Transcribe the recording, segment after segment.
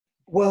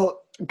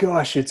Well,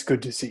 gosh, it's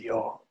good to see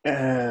y'all. I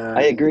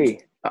And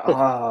agree.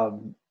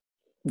 um,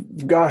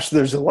 gosh,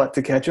 there's a lot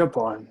to catch up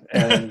on.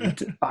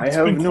 And I It's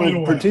have been quite no a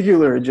while.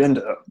 particular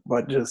agenda,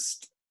 but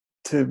just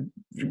to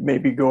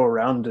maybe go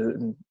around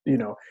and,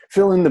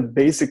 fill in the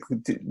basic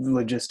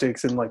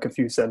logistics in like a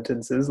few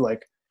sentences.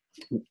 Like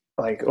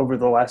over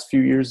the last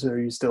few years,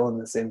 are you still in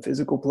the same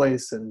physical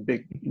place and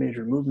big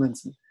major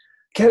movements?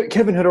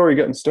 Kevin had already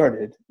gotten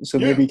started, so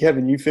Yeah, maybe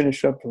Kevin, you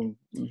finish up and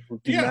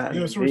we'll do yeah, Matt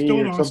yeah. and So we're me still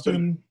in or something.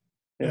 Austin,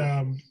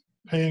 Yeah.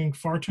 paying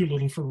far too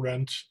little for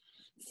rent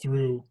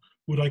through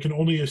what I can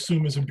only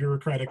assume is a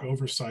bureaucratic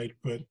oversight.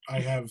 But I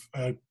have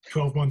a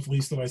 12-month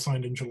lease that I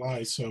signed in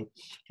July. So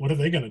what are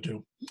they going to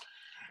do?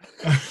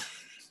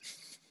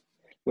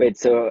 Wait,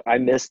 so I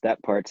missed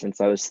that part since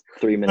I was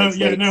 3 minutes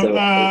Yeah, late.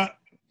 no.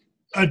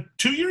 So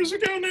 2 years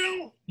ago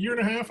now, year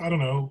and a half, I don't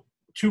know,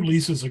 two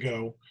leases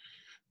ago,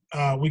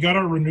 we got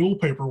our renewal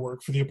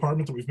paperwork for the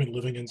apartment that we've been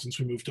living in since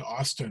we moved to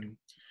Austin,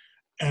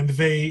 and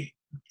they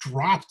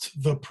dropped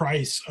the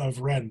price of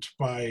rent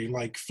by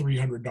like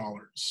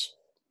 $300.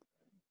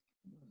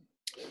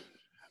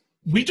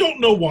 We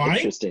don't know why.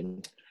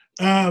 interesting.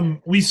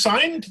 We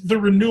signed the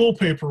renewal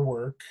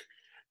paperwork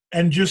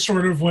and just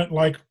sort of went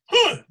like,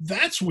 huh,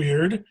 that's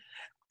weird.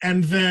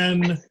 And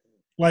then,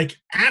 like,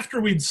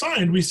 after we'd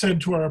signed, we said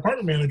to our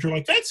apartment manager,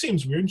 like, that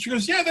seems weird. And she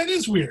goes, yeah, that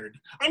is weird.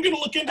 I'm going to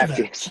look into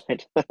After you that.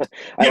 signed,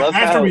 I Yeah, love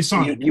after we how you,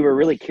 signed. you were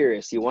really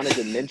curious. You wanted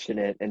to mention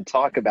it and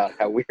talk about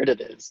how weird it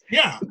is,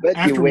 Yeah, but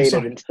you after we waited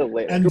signed. until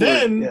later. And Sure.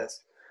 then,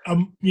 Yes.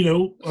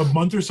 a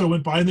month or so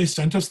went by and they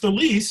sent us the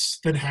lease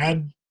that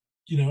had,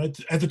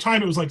 at the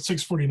time it was like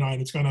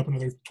 $649. It's gone up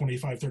another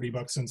 25,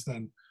 $30 since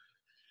then.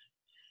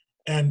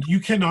 And you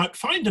cannot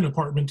find an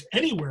apartment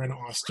anywhere in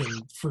Austin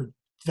for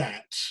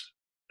that.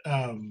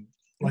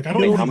 Like, I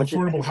don't Wait, even how think much?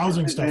 affordable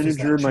housing stuff is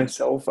Manager that cheap.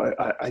 myself,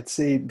 I'd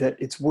say that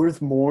it's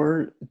worth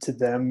more to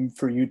them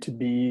for you to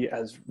be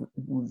as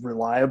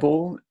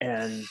reliable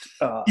and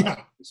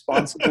Yeah.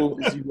 responsible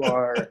as you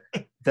are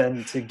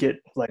than to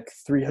get like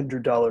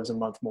 $300 a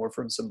month more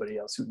from somebody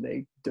else who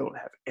they don't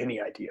have any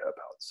idea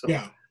about. So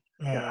Yeah.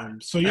 yeah.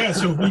 So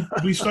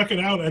we stuck it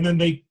out, and then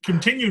they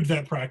continued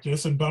that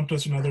practice and bumped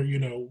us another,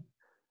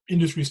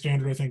 industry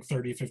standard, I think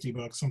 $30,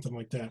 $50, something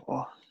like that,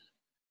 Oh,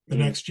 the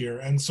next year.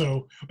 And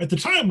so at the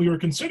time we were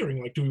considering,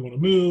 like, do we want to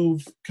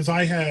move? Because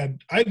I'd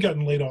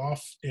gotten laid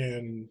off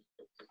in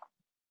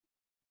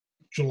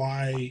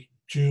July,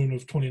 June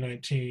of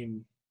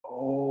 2019,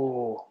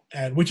 oh,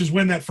 and which is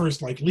when that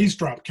first like lease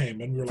drop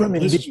came, and we were like, from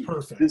well, this is Indeed.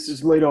 perfect. This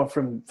is laid off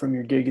from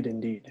your gig at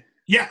Indeed.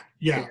 Yeah.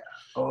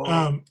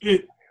 Oh,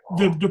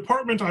 The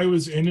department I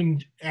was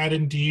in at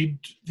Indeed,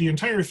 the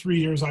entire 3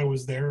 years I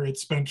was there, it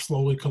spent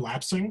slowly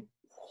collapsing.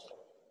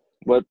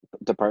 What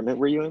department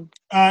were you in?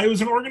 It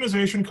was an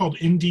organization called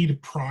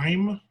Indeed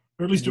Prime,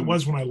 or at least it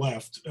was when I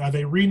left.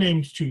 They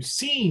renamed to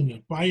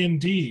Seen by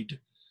Indeed,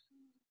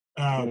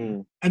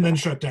 and then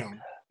shut down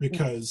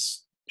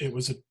because it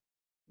was an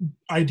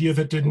idea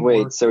that didn't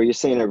Wait, work. so are you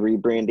saying a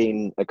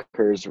rebranding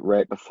occurs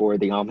right before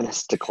the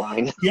ominous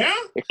decline? Yeah,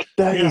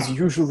 that is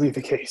usually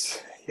the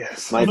case.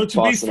 Yes. My although to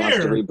be boss announced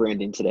a fair,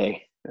 rebranding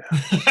today.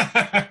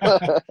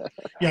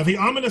 yeah, the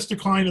ominous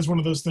decline is one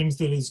of those things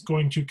that is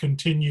going to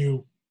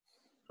continue,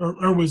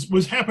 or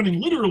was happening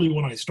literally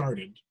when I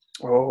started.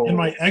 In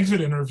my exit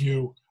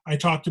interview, I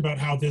talked about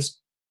how this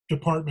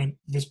department,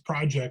 this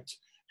project,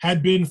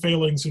 had been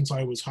failing since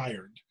I was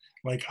hired.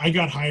 Like, I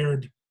got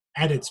hired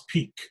at its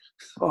peak.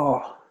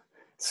 Oh,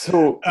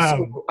 so I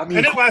mean,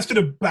 and it lasted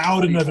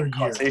about another year.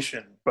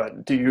 Causation, but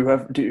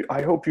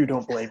I hope you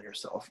don't blame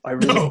yourself. I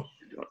really No,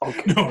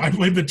 okay. no, I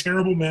blame the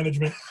terrible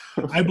management.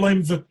 I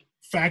blame the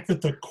fact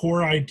that the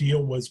core idea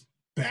was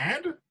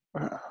bad.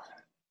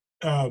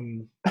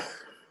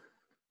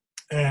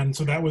 And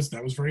so that was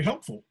very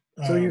helpful.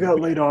 So you got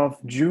laid off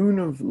June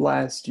of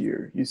last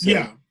year, you said?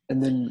 Yeah.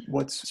 And then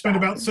spent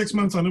about 6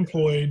 months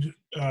unemployed,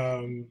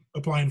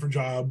 applying for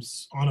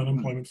jobs on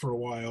unemployment for a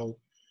while.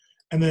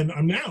 And then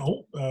I'm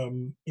now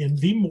in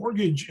the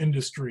mortgage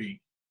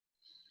industry.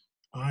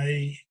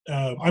 I'm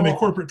a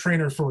corporate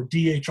trainer for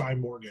DHI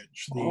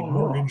Mortgage, the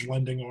mortgage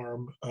lending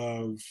arm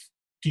of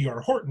D.R.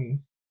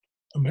 Horton,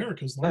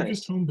 America's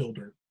largest home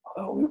builder.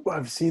 Oh,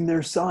 I've seen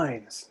their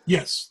signs.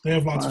 Yes, they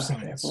have lots of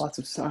signs. They have lots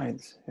of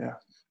signs, yeah.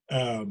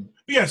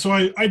 So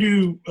I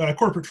do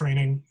corporate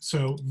training,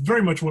 so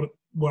very much what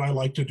I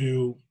like to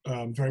do,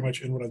 very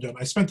much in what I've done.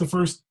 I spent the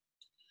first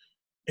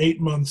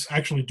 8 months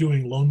actually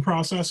doing loan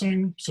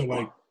processing, so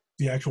like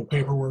the actual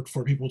paperwork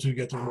for people to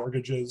get their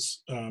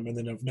mortgages, and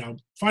then I've now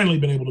finally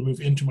been able to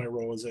move into my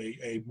role as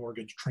a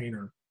mortgage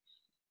trainer.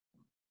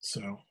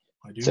 So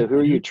I do. So who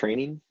are you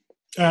training?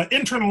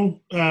 Internal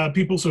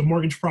people, so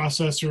mortgage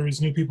processors,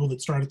 new people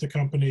that start at the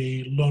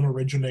company, loan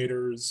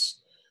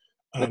originators.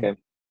 Okay.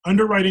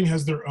 Underwriting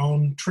has their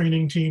own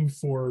training team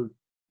for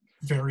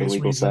various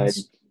legal reasons.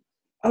 Side.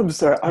 I'm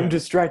sorry, I'm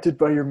distracted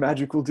by your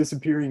magical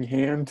disappearing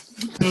hand.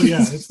 Oh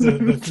yeah, it's the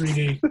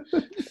 3D.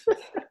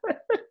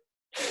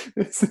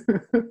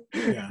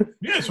 Yeah.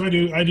 So I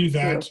do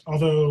that.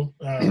 Although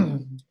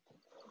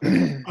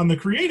On the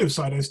creative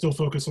side, I still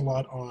focus a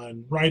lot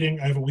on writing.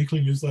 I have a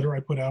weekly newsletter I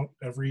put out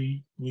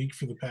every week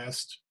for the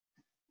past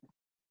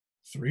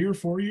 3 or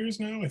 4 years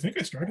now. I think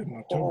I started in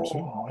October, so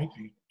it might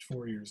be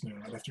 4 years now.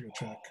 I'd have to go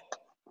check.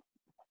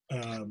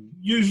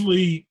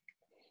 Usually,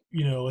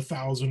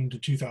 1,000 to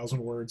 2,000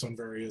 words on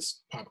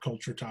various pop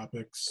culture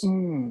topics.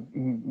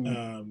 And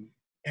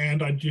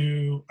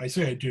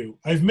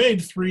I've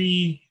made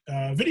 3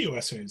 video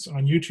essays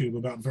on YouTube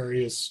about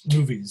various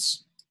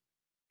movies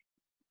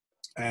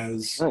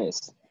as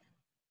Nice.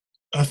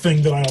 a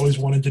thing that I always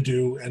wanted to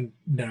do and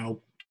now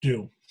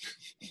do.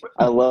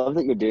 I love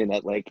that you're doing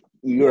that. Like,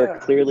 you are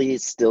clearly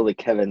still the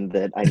Kevin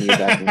that I knew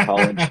back in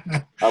college.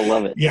 I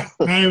love it. Yeah,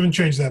 I haven't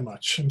changed that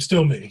much. I'm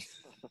still me.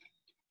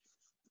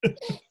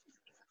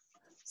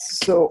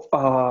 So,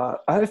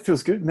 it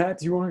feels good. Matt,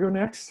 do you want to go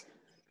next?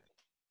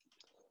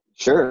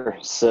 Sure.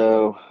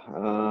 So,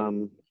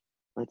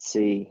 let's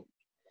see.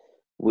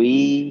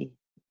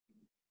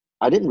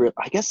 I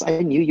guess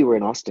I knew you were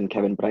in Austin,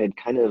 Kevin, but it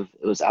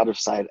was out of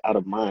sight, out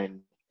of mind.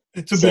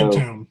 It's a big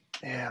town.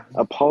 Yeah.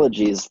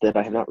 Apologies that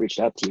I have not reached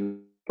out to you,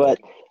 but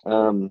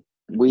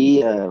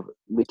we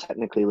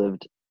technically live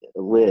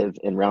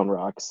in Round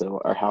Rock,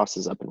 so our house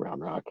is up in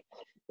Round Rock,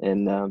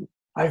 and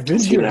I've been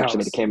to Steven your house. actually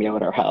made a cameo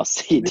at our house.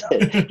 He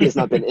did. He has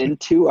not been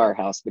into our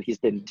house, but he's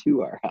been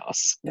to our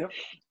house. Yep.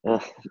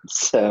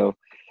 So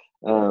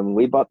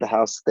we bought the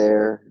house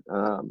there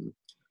a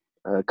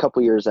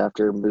couple years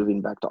after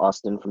moving back to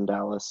Austin from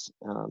Dallas.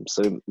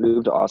 So we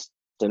moved to Austin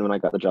when I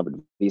got the job at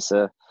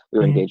Visa. We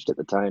were engaged at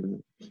the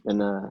time,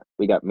 and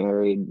we got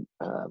married,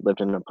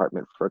 lived in an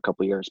apartment for a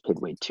couple years, paid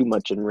way too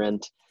much in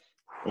rent.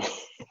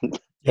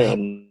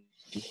 And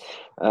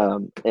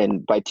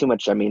by too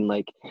much, I mean,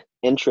 like,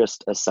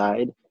 interest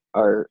aside,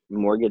 our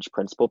mortgage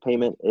principal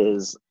payment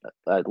is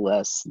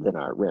less than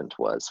our rent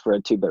was for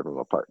a 2-bedroom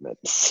apartment.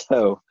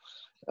 So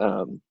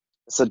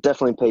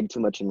definitely paid too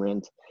much in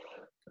rent.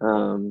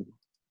 The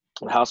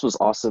house was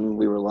awesome.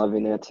 We were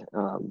loving it.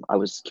 I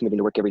was commuting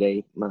to work every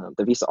day.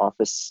 The Visa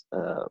office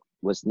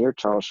was near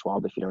Charles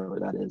Schwab, if you know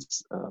where that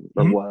is, or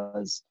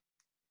was,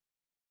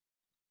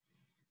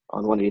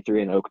 on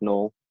 183 in Oak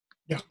Knoll.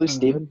 Yeah.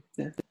 Steven?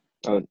 Yeah.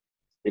 Oh,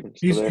 Steven,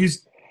 still there?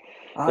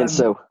 And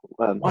so,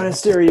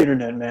 monastery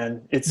internet,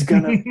 man. It's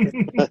gonna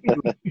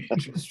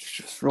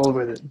just roll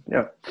with it.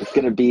 Yeah. It's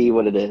gonna be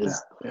what it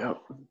is. Yeah.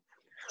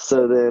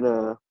 So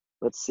then,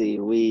 let's see.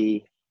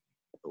 We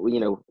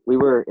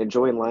were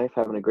enjoying life,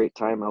 having a great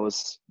time. I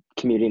was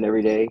commuting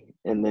every day,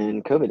 and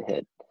then COVID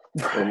hit.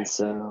 And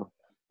so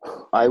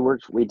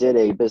we did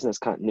a business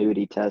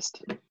continuity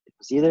test. It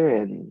was I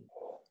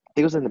think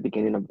it was in the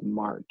beginning of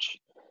March.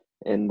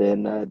 And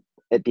then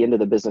at the end of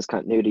the business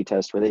continuity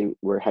test, where they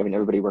were having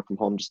everybody work from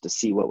home just to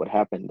see what would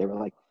happen, they were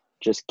like,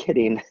 just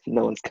kidding,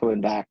 no one's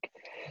coming back.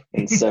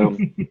 And so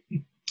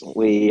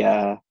we've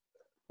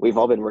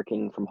all been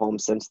working from home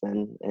since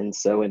then. And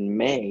so in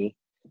May,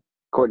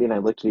 Courtney and I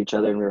looked at each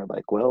other and we were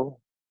like,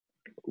 well,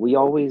 we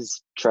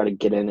always try to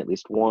get in at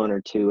least 1 or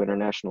 2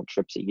 international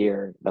trips a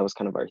year. That was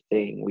kind of our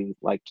thing. We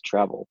like to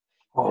travel.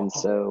 And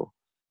so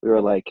we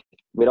were like,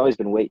 we'd always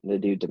been waiting to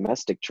do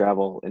domestic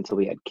travel until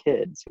we had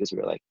kids, because we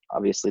were like,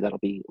 obviously that'll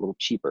be a little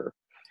cheaper.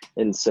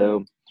 And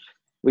so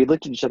we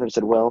looked at each other and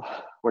said, well,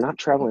 we're not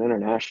traveling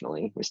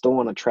internationally. We still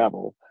want to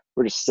travel.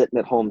 We're just sitting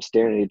at home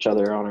staring at each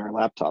other on our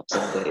laptops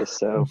all day.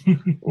 So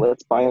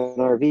let's buy an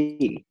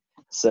RV.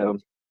 So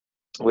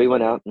we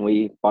went out and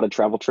we bought a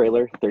travel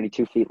trailer,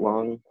 32 feet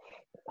long,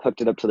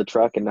 hooked it up to the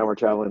truck, and now we're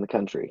traveling the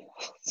country.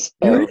 So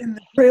you're in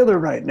the trailer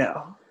right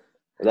now.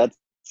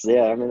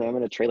 I'm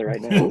in a trailer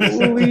right now.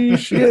 Holy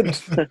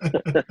shit.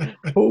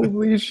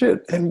 Holy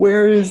shit. And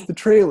where is the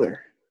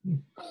trailer?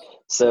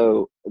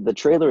 So the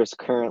trailer is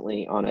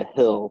currently on a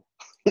hill.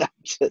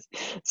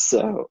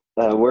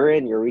 We're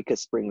in Eureka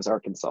Springs,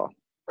 Arkansas.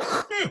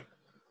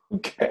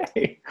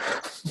 Okay.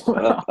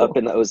 Wow. Up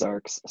in the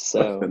Ozarks.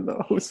 So up in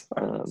the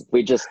Ozarks.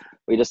 We just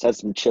had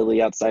some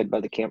chili outside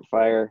by the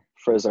campfire,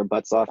 froze our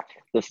butts off.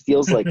 The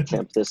feels like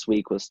temp this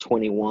week was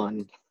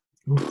 21.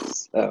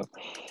 So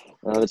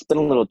it's been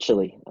a little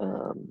chilly.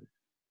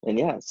 And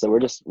yeah, so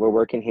we're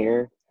working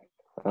here,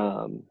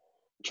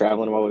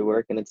 traveling while we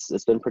work, and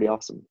it's been pretty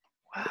awesome.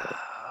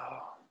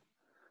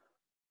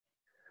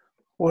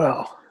 Wow.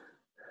 Well,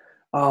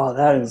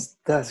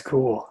 that's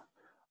cool.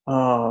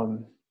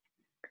 To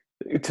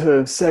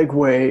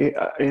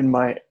segue in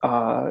my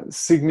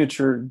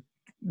signature,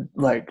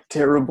 like,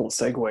 terrible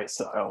segue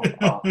style.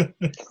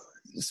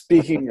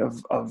 Speaking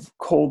of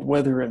cold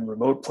weather and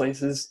remote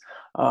places,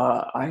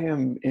 I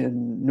am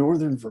in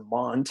northern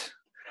Vermont,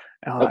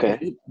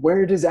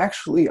 where it is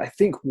actually, I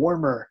think,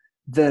 warmer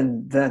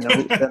than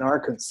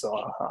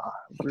Arkansas.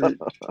 We're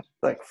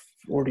like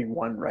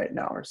 41 right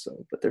now or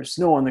so, but there's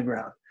snow on the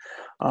ground.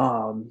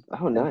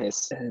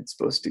 Nice. And it's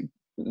supposed to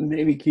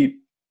maybe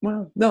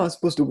it's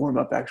supposed to warm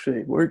up,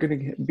 actually. We're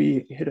going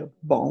to hit a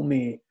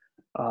balmy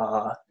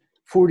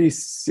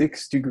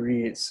 46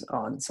 degrees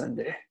on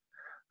Sunday,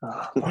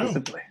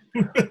 possibly.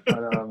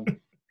 But,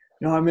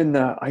 I'm in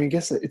I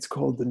guess it's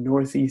called the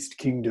Northeast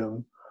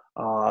Kingdom,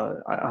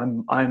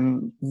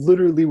 I'm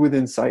literally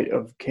within sight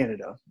of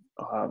Canada.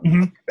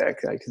 Hmm.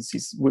 Quebec. I can see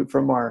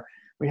from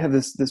we have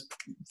this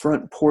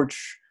front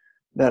porch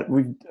that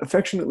we've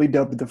affectionately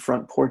dubbed the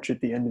front porch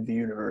at the end of the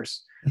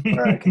universe,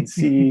 where I can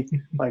see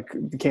like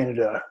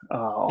Canada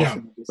off Yeah.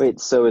 in the Wait,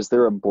 distance. so is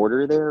there a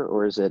border there,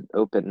 or is it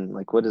open?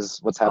 Like, what's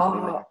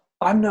happening Uh, there?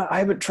 I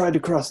haven't tried to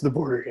cross the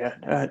border yet.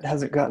 It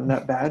hasn't gotten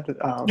that bad,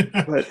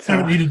 but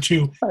Haven't needed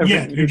to I haven't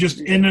yet. You're needed just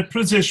to in yet. a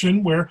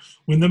position where,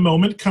 when the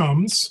moment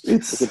comes, You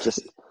could It's just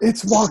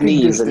it's walking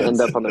sneeze and end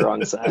distance. up on the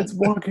wrong side. It's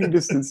walking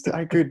distance.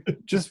 I could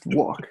just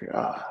walk,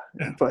 yeah.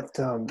 but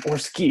or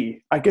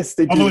ski. I guess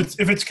they Although do.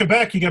 if it's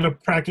Quebec, you got to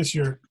practice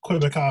your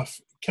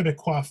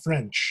Quebecois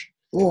French.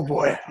 Oh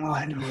boy,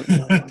 I don't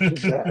know much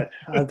of that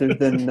other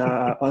than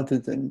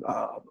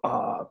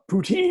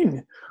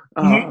poutine.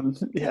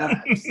 Mhm.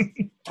 Yeah,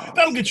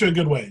 That'll get you a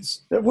good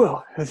ways.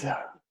 well,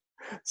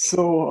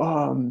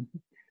 so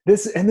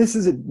this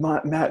is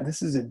Matt.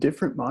 This is a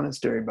different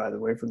monastery, by the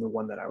way, from the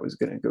one that I was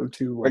going to go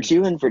to. Weren't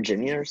you in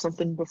Virginia or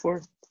something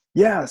before?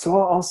 Yeah, so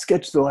I'll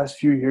sketch the last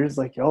few years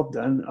like y'all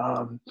done.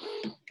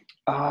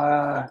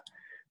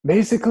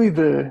 Basically,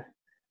 the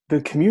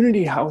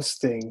community house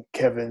thing,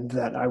 Kevin,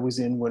 that I was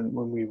in when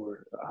we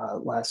were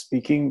last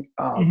speaking.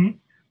 Hmm.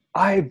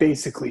 I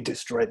basically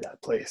destroyed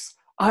that place.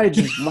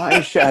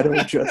 My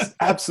shadow just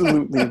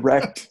absolutely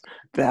wrecked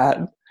that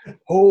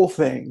whole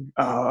thing,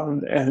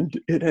 and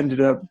it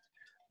ended up.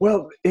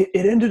 Well, it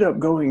ended up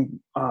going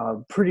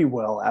pretty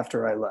well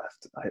after I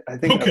left. I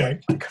think I Okay.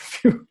 left like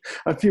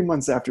a few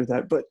months after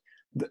that, but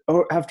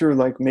after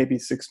like maybe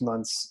 6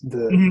 months,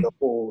 Hmm. the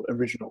whole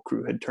original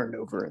crew had turned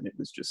over, and it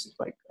was just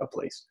like a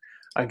place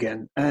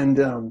again.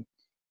 And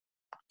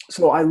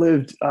so I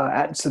lived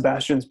at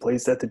Sebastian's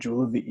place at the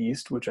Jewel of the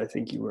East, which I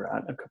think you were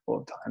at a couple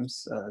of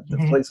times, the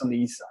Hmm. place on the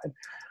east side.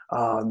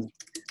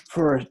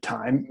 For a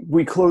time,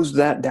 we closed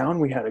that down.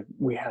 We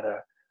had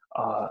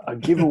a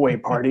giveaway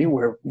party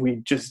where we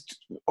just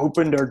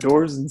opened our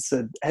doors and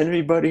said,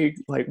 anybody,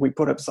 like we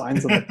put up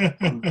signs on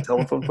the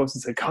telephone posts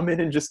and said, come in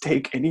and just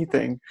take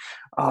anything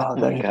Oh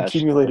that my had gosh.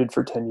 accumulated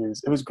for 10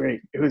 years. It was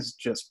great. It was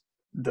just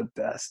the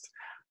best.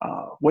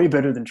 Way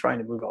better than trying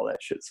to move all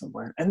that shit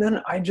somewhere. And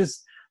then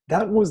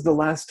that was the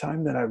last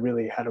time that I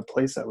really had a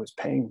place I was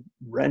paying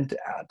rent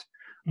at.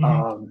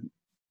 Hmm.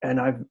 And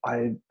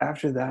I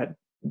after that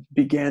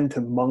began to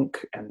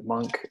monk and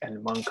monk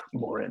and monk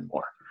more and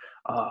more.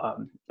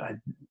 I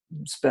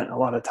spent a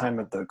lot of time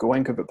at the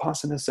Goenka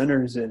Vipassana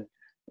centers in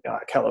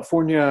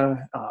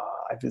California.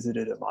 I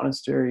visited a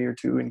monastery or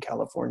two in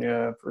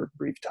California for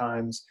brief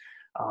times.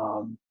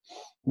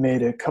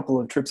 Made a couple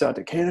of trips out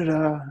to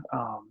Canada,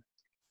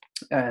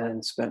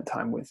 and spent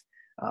time with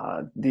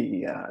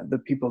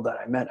the people that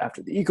I met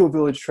after the Eco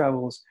Village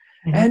travels,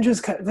 Hmm. and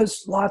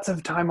there's lots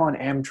of time on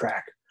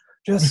Amtrak.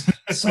 Just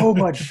so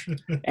much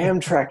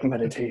Amtrak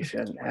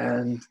meditation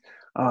and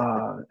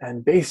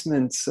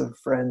basements of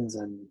friends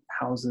and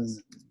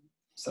houses and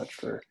such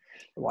for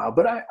a while.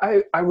 But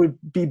I would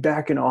be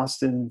back in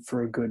Austin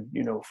for a good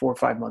 4 or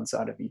 5 months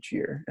out of each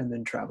year, and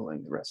then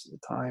traveling the rest of the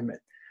time.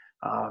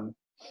 And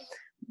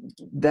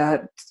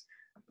that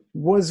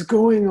was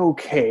going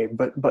okay,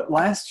 but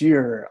last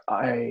year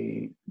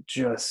I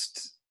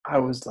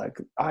was like,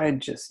 I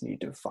just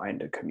need to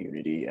find a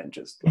community and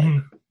just like Hmm.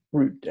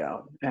 root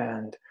down.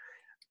 And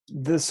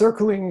the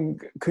circling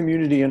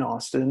community in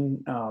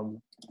Austin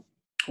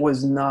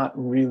was not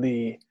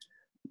really,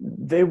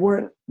 they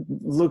weren't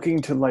looking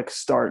to like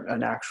start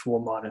an actual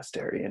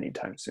monastery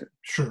anytime soon.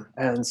 Sure.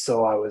 And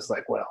so I was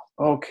like, well,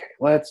 okay,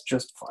 let's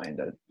just find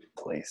a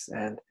place.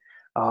 And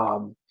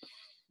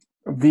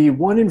the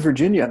one in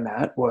Virginia,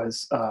 Matt,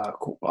 was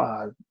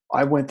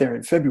I went there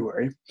in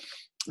February,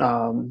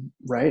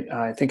 right?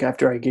 I think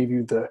after I gave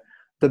you the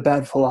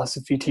bad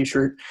philosophy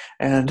T-shirt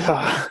and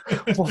well,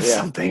 Yeah.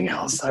 something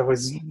else. I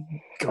was I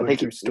going think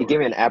through you gave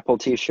me storage. an Apple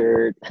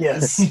T-shirt,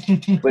 Yes,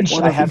 which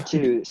one I of have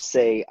to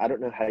say, I don't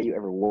know how you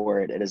ever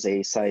wore it. It is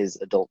a size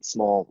adult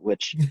small,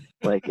 which,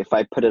 like, if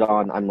I put it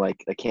on, I'm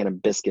like a can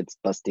of biscuits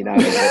busting out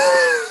of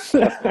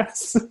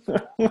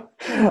it.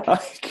 I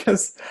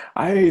guess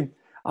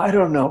I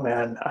don't know,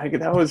 man.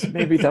 That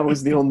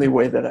was the only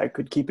way that I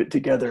could keep it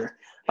together.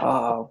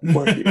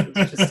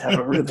 Was just have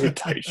a really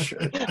tight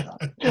shirt.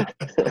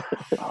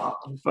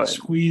 But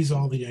Squeeze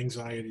all the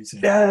anxieties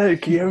in. yeah,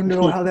 you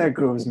know how that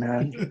goes,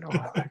 man. You know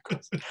how that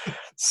goes.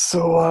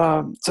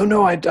 So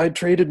no, I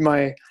traded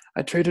my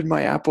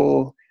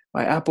Apple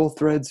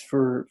threads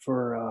for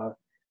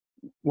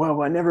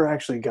well, I never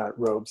actually got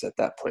robes at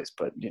that place,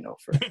 but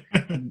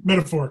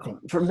Metaphorical.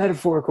 for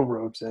metaphorical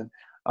robes.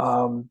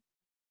 Um,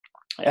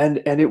 and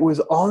it was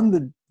on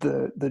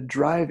the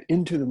drive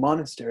into the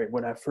monastery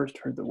when I first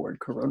heard the word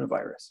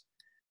coronavirus,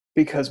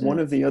 because one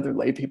of the other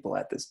lay people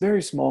at this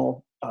very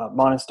small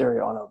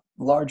monastery on a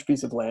large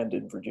piece of land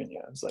in Virginia,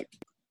 it was like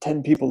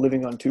 10 people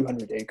living on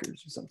 200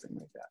 acres or something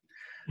like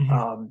that.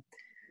 Hmm.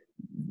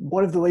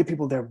 One of the lay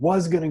people there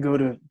was going to go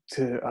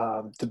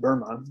to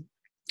Burma,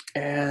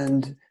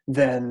 and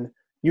then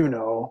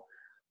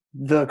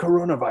the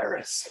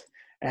coronavirus,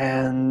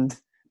 and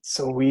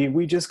so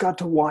we just got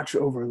to watch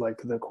over like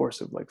the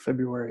course of like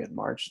February and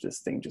March, this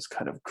thing just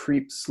kind of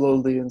creeps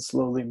slowly and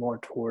slowly more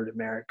toward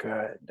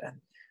America, and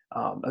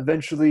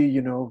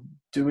eventually,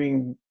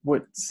 doing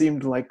what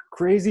seemed like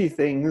crazy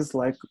things,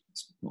 like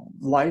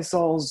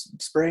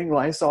spraying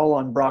Lysol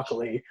on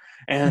broccoli,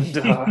 and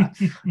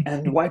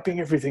and wiping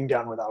everything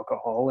down with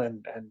alcohol,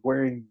 and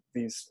wearing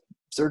these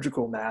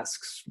surgical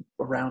masks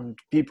around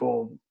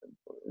people.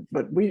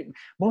 But we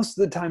most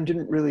of the time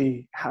didn't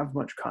really have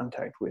much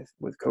contact with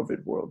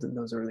COVID world in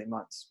those early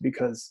months,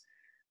 because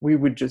we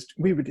would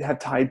have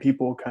Thai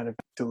people kind of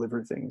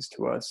deliver things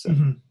to us,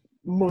 and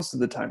most of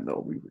the time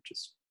though we were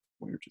just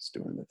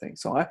doing the thing.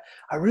 So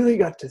I really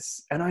got to,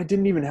 and I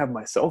didn't even have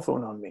my cell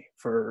phone on me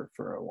for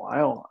a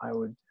while. I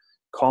would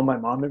call my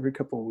mom every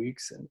couple of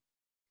weeks, and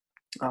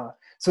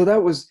so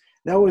that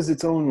was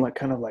its own like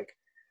kind of like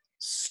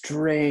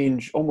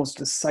strange,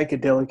 almost a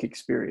psychedelic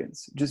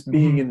experience, just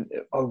being in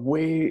a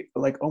way,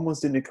 like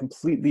almost in a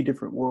completely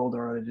different world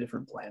or on a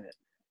different planet,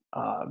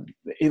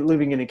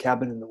 living in a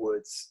cabin in the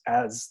woods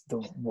as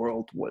the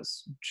world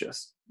was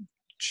just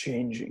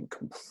changing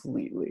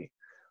completely.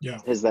 Yeah.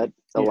 Is that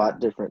a lot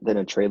different than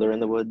a trailer in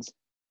the woods?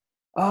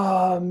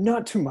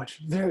 Not too much.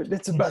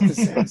 It's about the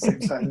same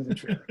size as the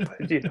trailer, but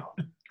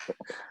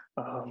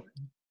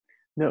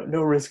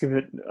no risk of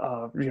it,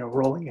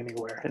 rolling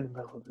anywhere in the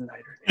middle of the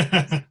night or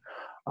anything.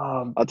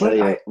 I'll tell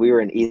you, we were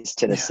in East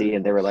Tennessee,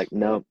 and they were like,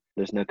 "Nope,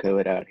 there's no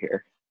COVID out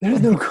here."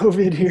 There's no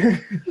COVID here.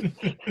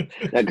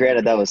 Now,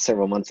 granted, that was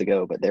several months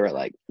ago, but they were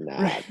like,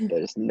 "Nah, Right.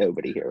 there's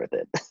nobody here with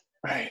it."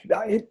 Right.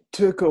 It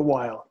took a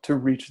while to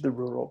reach the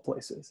rural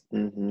places.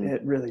 Mm-hmm.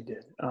 It really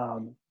did.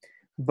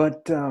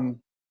 But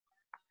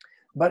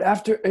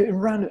after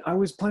around, I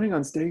was planning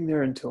on staying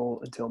there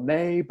until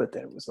May, but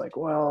then it was like,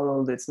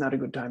 well, it's not a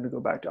good time to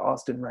go back to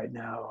Austin right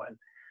now.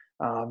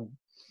 And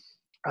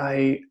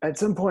at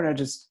some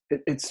point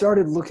it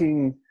started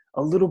looking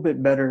a little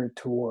bit better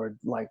toward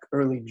like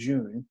early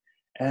June,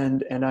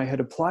 and I had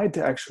applied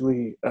to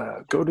actually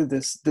go to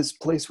this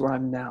place where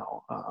I'm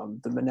now,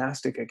 the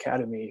Monastic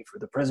Academy for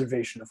the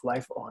Preservation of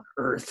Life on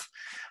Earth,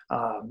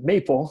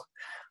 Maple,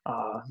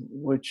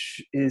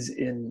 which is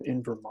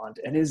in Vermont,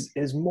 and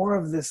is more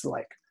of this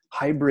like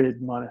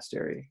hybrid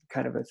monastery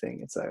kind of a thing.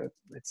 It's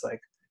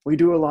like we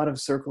do a lot of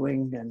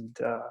circling and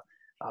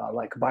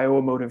like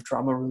bioemotive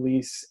trauma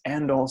release,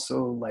 and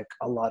also like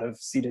a lot of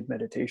seated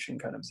meditation,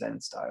 kind of Zen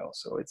style.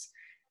 So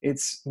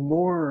it's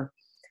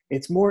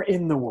more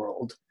in the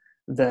world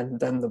than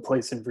the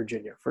place in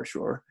Virginia for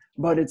sure,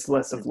 but it's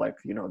less of like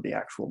the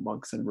actual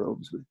monks and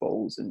robes with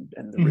bowls and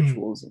the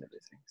rituals and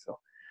everything. So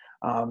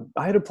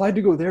I had applied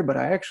to go there, but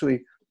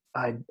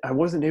I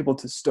wasn't able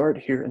to start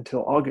here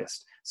until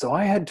August. So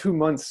I had 2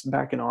 months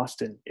back in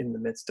Austin in the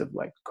midst of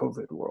like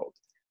COVID world,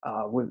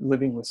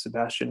 living with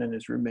Sebastian and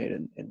his roommate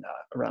in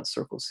around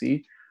Circle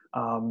C.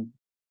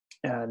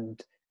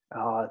 And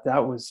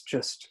that was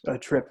just a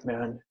trip,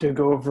 man, to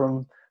go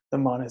from the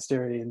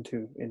monastery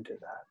into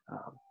that.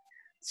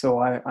 So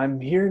I'm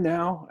here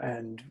now,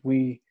 and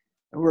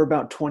we're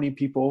about 20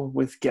 people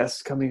with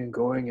guests coming and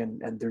going,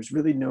 and there's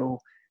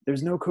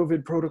no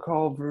COVID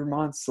protocol.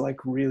 Vermont's like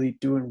really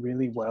doing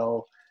really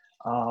well.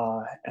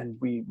 And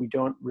we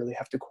don't really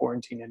have to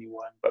quarantine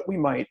anyone, but we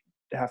might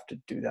have to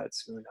do that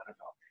soon. I don't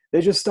know. They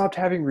just stopped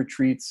having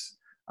retreats.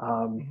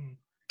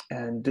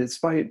 And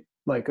despite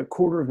like a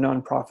quarter of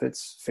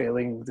nonprofits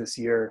failing this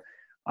year,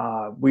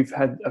 we've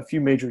had a few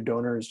major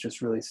donors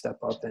just really step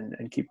up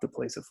and keep the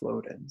place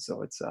afloat. And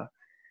so it's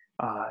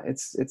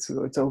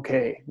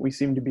okay. We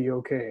seem to be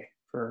okay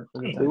for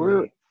the time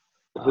being.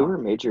 Who are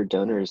major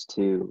donors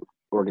to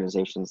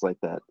organizations like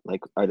that?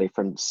 Like, are they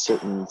from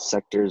certain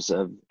sectors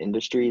of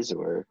industries,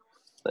 or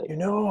like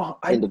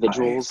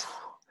individuals?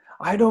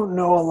 I don't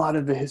know a lot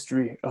of the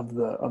history of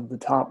the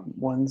top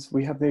ones.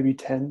 We have maybe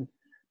 10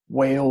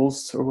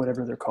 whales or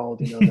whatever they're called,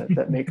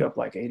 that make up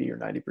like 80 or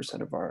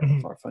 90% of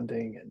our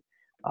funding. And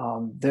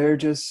they're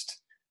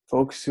just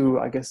folks who,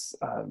 I guess,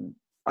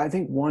 I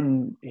think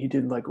one, he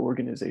did like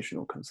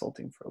organizational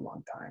consulting for a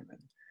long time.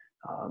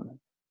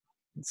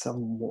 And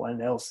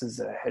someone else is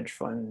a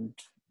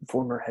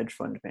former hedge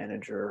fund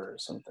manager or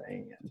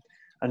something. And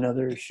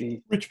another,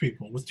 rich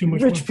people with too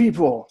much rich money.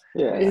 people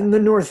in the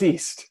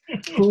Northeast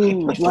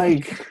who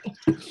like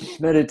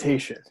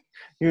meditation,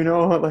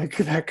 like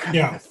that kind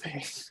of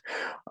thing.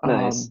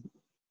 Nice.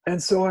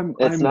 And so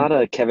It's not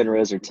a Kevin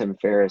Rose or Tim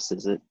Ferriss,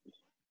 is it?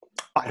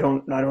 I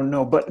don't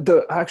know, but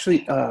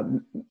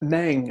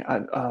Mang,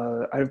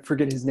 I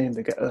forget his name,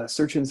 the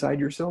Search Inside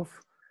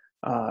Yourself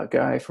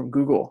guy from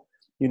Google,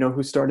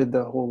 who started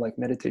the whole like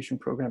meditation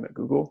program at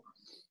Google.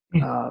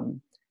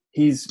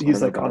 He's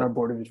like on our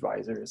board of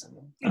advisors,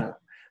 and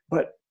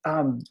but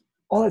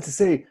all that to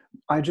say,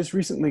 I just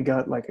recently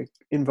got like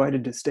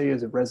invited to stay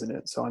as a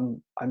resident,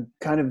 so I'm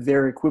kind of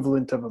their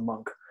equivalent of a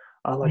monk,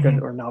 like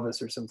or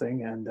novice or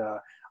something, and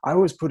I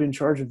was put in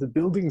charge of the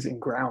buildings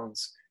and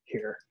grounds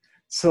here.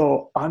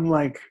 So I'm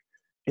like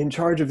in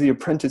charge of the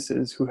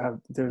apprentices who have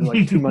their like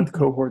 2-month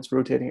cohorts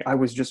rotating. I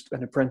was just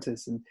an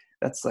apprentice, and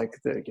that's like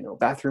the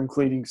bathroom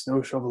cleaning,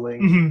 snow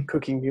shoveling, Mhm.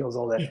 cooking meals,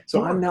 all that. Yeah, So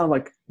sure. I'm now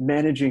like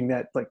managing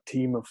that like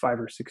team of 5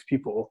 or 6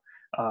 people,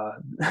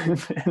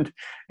 and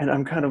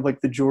I'm kind of like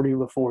the Geordie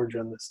LaForge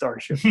on the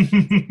Starship.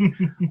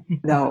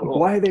 Now, Cool.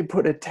 why they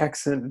put a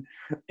Texan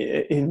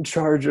in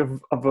charge of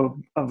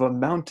a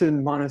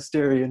mountain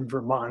monastery in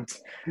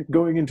Vermont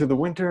going into the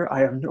winter, I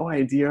have no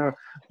idea.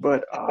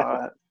 But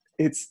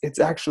it's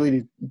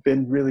actually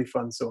been really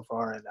fun so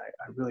far, and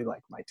I really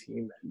like my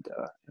team and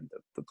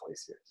the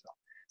place here.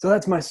 So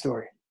that's my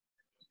story.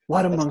 A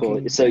lot of That's cool.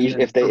 monkeying. So and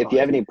then if you have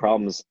Vermont. any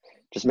problems,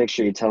 just make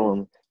sure you tell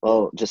them.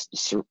 Well,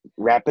 just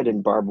wrap it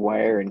in barbed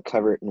wire and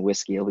cover it in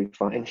whiskey. It'll be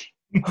fine.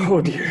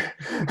 Oh dear.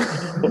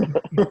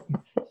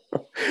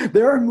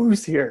 There are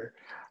moose here,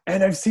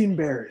 and I've seen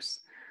bears.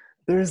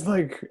 There's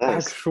like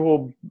Nice.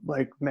 actual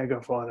like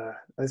megafauna.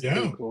 That's Yeah.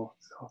 pretty cool.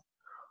 So,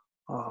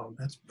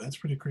 That's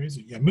pretty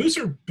crazy. Yeah, moose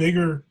are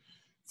bigger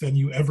than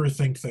you ever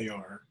think they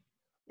are.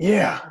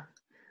 yeah,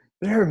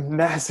 they're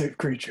massive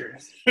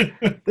creatures.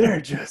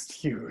 They're just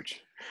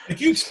huge.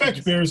 Like, you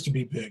expect bears to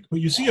be big, but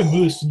you see a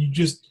moose and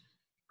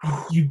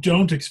you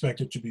don't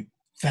expect it to be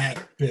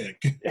that big.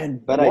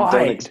 And But wide,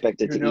 I don't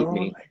expect it to eat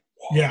me. Like,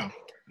 Yeah.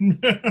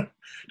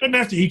 Doesn't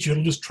have to eat you,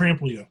 it'll just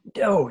trample you.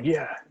 oh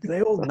yeah,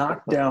 they'll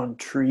knock down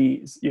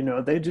trees.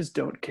 They just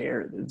don't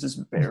care. They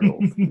just barrel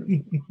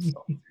through.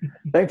 So,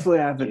 thankfully,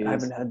 I haven't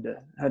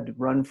had to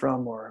run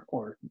from or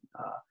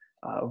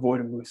avoid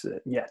a moose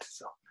yet.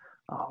 So,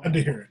 Glad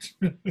to hear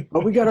it.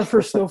 but we got our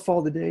first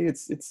snowfall today.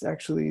 It's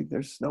actually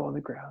there's snow on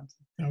the ground.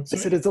 They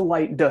said it's a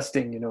light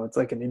dusting. It's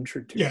like an inch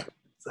or two. Yeah.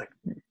 It's like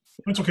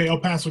That's okay. El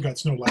Paso got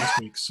snow last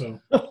week, so.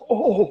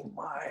 oh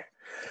my.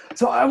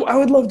 So I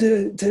would love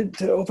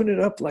to open it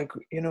up. Like,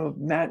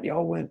 Matt,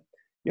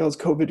 y'all's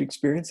COVID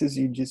experiences.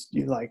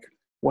 You like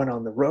went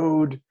on the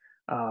road.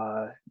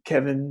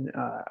 Kevin,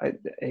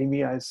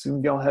 Amy, I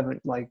assume y'all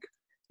haven't like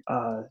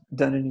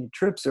done any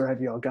trips, or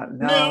have y'all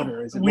gotten out,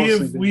 or is it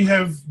we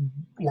have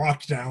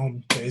locked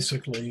down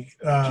basically.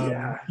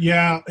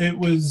 Yeah, it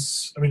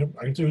was. I mean,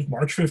 it was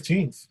March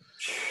 15th.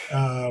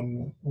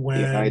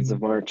 When The Ides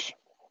of March.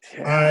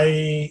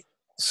 Yeah.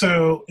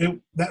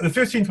 The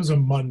 15th was a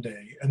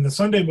Monday, and the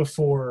Sunday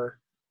before,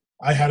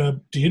 I had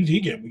a D&D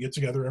game. We get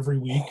together every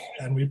week,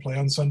 and we play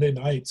on Sunday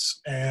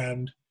nights.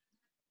 And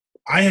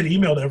I had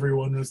emailed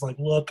everyone and was like,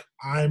 look,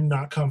 I'm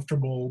not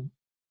comfortable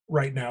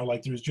right now.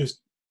 Like, there's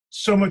just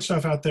so much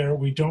stuff out there.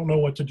 We don't know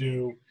what to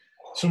do.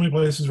 So many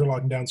places are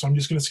locking down, so I'm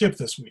just going to skip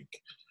this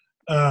week.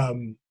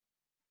 And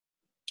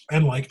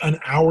like an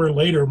hour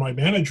later, my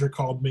manager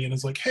called me and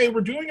is like, hey,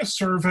 we're doing a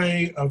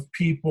survey of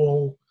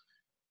people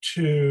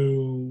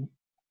to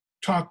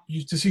talk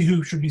to see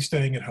who should be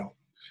staying at home,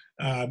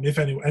 if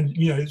anyone. And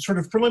it's sort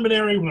of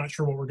preliminary. We're not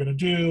sure what we're going to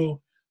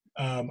do.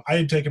 I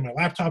had taken my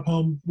laptop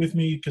home with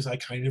me because I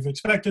kind of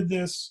expected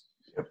this.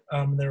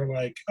 They were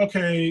like,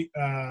 okay,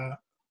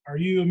 are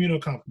you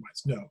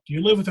immunocompromised? No. Do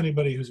you live with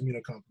anybody who's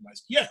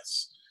immunocompromised?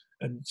 Yes.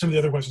 And some of the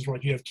other questions were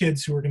like, do you have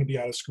kids who are going to be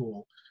out of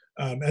school?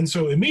 And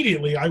so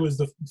immediately I was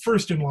the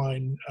first in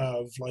line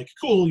of like,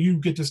 cool, you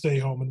get to stay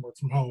home and work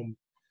from home.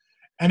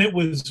 And it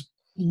was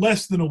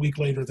less than a week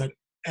later that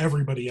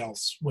everybody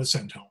else was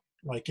sent home.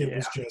 Like, it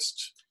was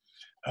just,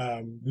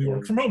 we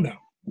work from home now.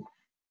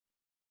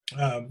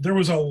 There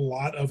was a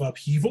lot of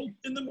upheaval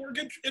in the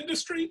mortgage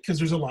industry because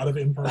there's a lot of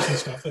in-person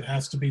stuff that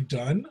has to be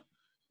done.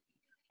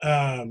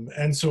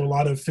 And so a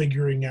lot of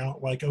figuring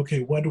out like,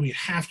 okay, what do we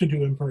have to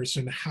do in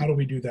person? How do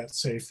we do that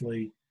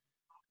safely?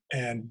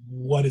 And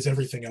what is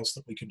everything else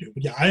that we can do?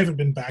 But yeah, I haven't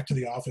been back to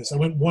the office. I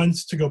went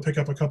once to go pick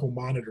up a couple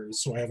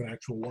monitors so I have an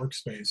actual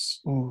workspace.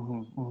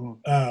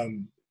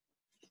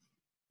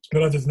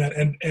 But other than that,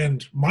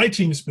 and my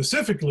team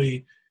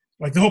specifically,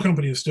 like the whole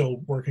company is still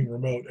working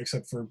remote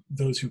except for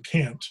those who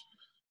can't.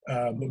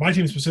 But my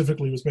team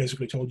specifically was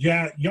basically told,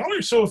 yeah, y'all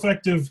are so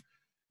effective,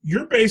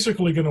 you're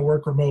basically going to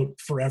work remote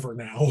forever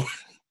now.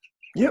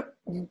 Yep.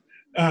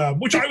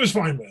 Which I was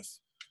fine with.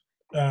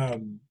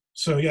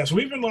 So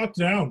we've been locked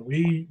down.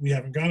 We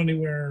haven't gone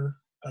anywhere.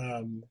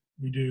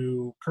 We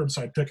do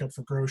curbside pickup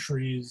for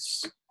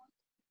groceries.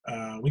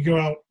 We go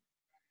out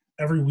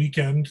every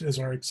weekend as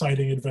our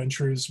exciting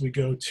adventures. We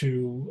go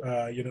to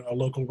a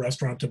local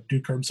restaurant to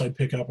do curbside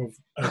pickup of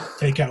a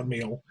takeout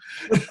meal.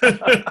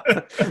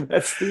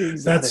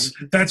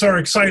 That's our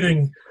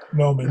exciting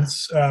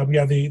moments.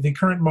 The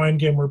current mind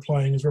game we're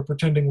playing is we're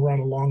pretending we're on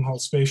a long haul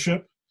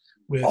spaceship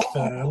with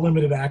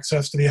limited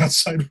access to the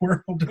outside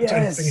world and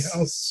anything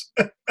else.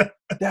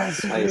 That's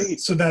great.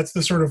 So that's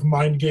the sort of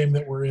mind game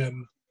that we're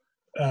in.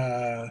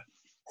 We're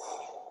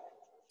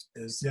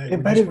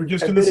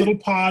just in this little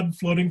pod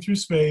floating through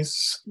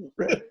space.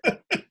 Right.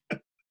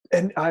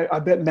 And I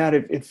bet, Matt,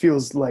 it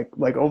feels like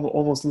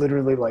almost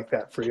literally like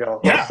that for y'all.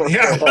 Yeah.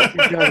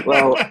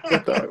 Well,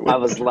 I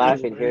was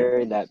laughing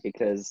hearing that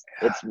because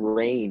it's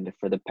rained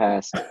for the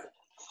past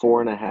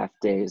 4.5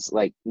 days.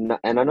 And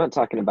I'm not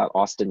talking about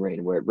Austin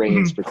rain where it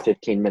rains for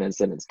 15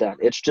 minutes and it's done.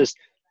 It's just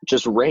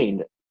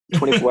rained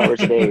 24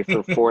 hours a day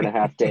for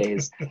 4.5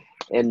 days.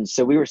 And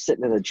so we were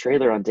sitting in the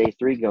trailer on day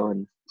 3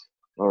 going,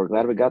 well, we're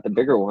glad we got the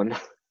bigger one.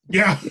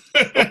 Yeah.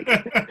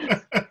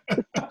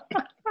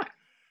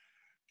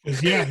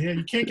 Because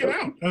you can't get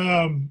out.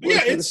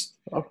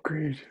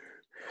 Upgrade.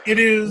 It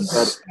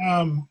is.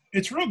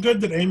 It's real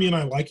good that Amy and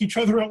I like each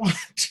other a lot.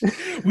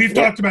 We've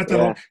talked about that.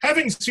 Yeah.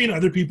 Having seen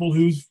other people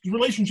whose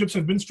relationships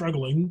have been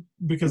struggling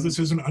because this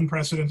is an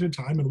unprecedented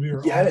time and we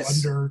are all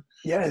under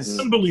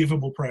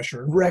unbelievable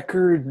pressure.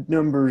 Record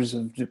numbers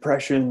of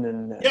depression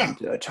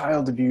and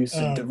child abuse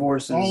and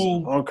divorces,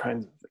 all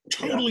kinds of things.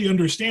 Totally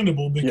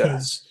understandable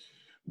because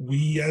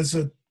we as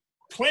a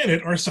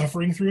planet are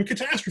suffering through a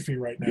catastrophe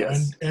right now.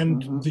 Yes.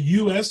 And the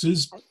U.S.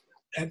 is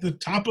at the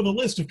top of the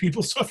list of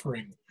people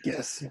suffering.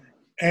 Yes.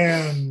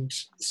 And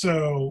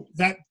so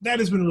that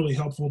has been really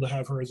helpful to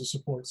have her as a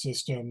support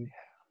system.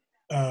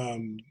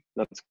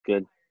 That's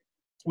good.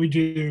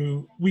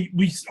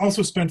 We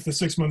also spent the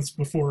 6 months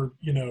before,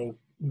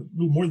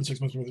 more than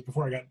 6 months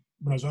before when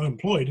I was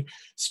unemployed,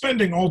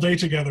 spending all day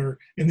together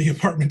in the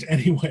apartment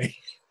anyway.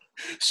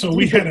 So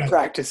we had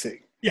practicing.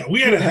 Yeah,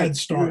 we had a head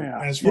start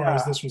as far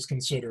as this was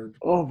considered.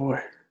 Oh boy.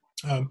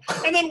 And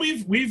then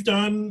we've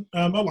done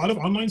a lot of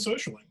online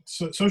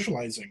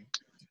socializing.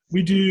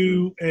 We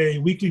do a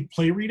weekly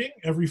play reading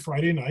every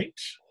Friday night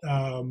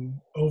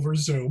over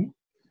Zoom.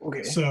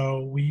 Okay.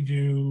 So we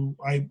do.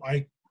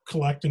 I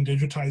collect and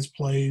digitize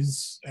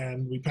plays,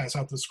 and we pass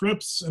out the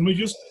scripts, and we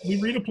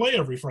read a play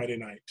every Friday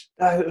night.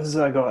 That was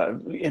like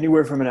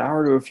anywhere from an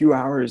hour to a few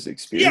hours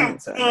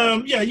experience.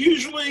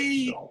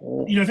 Usually,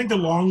 I think the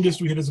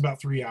longest we hit is about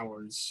 3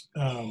 hours.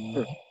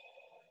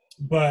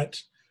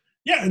 But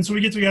yeah, and so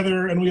we get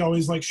together, and we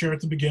always share at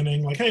the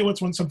beginning, hey,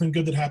 what's something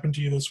good that happened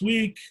to you this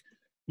week?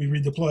 We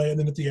read the play, and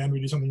then at the end, we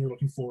do something you're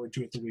looking forward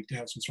to at the week to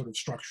have some sort of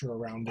structure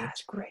around it.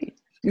 That's great.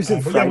 You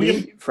said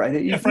Friday? Friday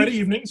evenings? Yeah, Friday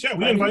evenings. Yeah,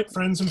 we invite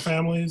friends and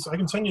families. I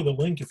can send you the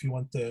link if you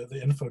want the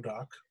info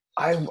doc.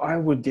 I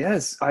would,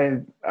 yes.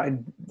 I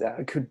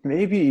could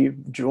maybe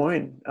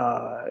join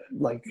a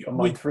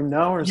month from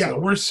now or so. Yeah,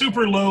 we're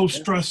super low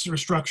stress or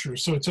structure,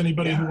 so it's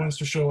anybody who wants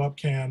to show up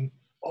can.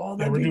 Oh,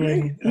 we're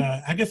doing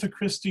Agatha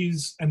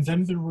Christie's And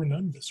Then There Were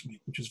None this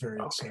week, which is very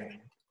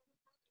exciting.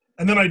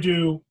 And then I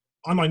do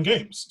online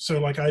games. So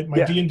my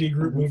D&D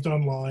group moved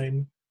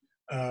online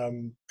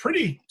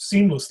pretty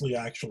seamlessly,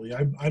 actually.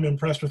 I'm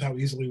impressed with how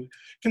easily,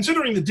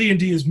 considering the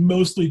D&D is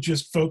mostly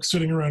just folks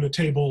sitting around a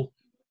table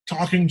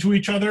talking to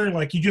each other,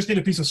 you just need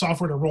a piece of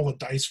software to roll a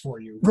dice for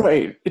you.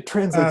 Right. It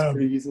translates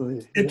pretty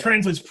easily. It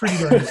translates pretty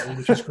darn easily,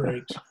 which is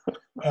great.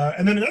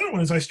 And then another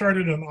one is I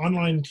started an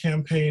online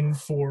campaign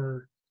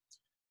for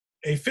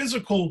a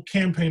physical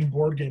campaign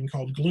board game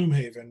called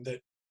Gloomhaven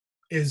that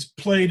is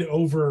played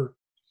over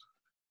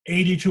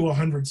 80 to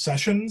 100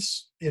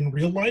 sessions in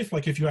real life,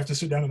 if you have to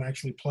sit down and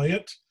actually play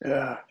it.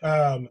 Yeah.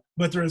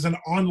 But there is an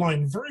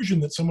online version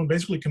that someone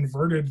basically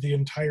converted the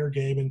entire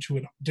game into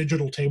a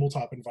digital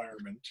tabletop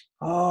environment.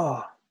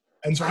 Oh.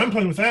 And so I'm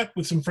playing with that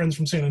with some friends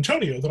from San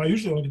Antonio that I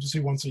usually only get to see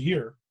once a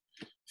year,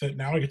 that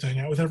now I get to hang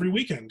out with every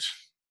weekend.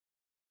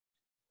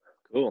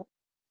 Cool.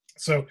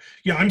 So,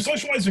 yeah, I'm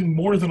socializing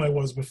more than I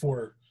was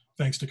before,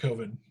 thanks to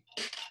COVID.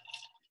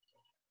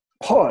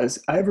 Pause.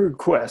 I have a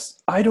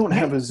request. I don't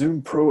have a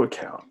Zoom Pro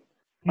account,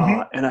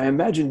 and I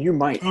imagine you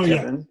might,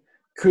 Kevin.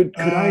 Could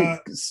I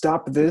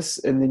stop this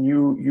and then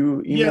you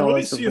email us? Yeah, let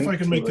me see if I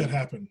can make that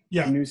happen.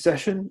 Yeah. A new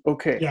session.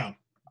 Okay. Yeah.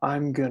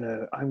 I'm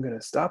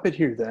gonna stop it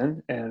here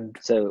then, and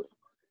so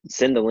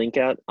send the link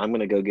out. I'm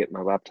gonna go get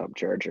my laptop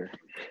charger.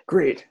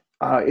 Great.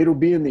 It'll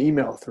be in the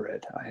email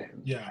thread. I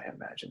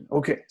imagine.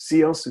 Okay. See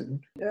you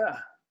soon. Yeah.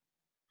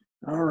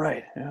 All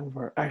right. And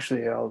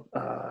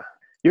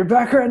your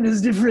background is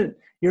different.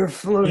 You're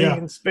floating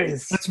in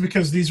space. That's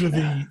because these are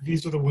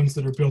the ones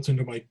that are built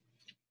into my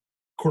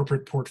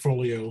corporate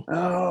portfolio.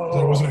 Oh,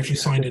 I wasn't actually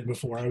signed in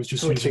before. I was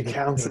just using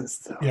accounts and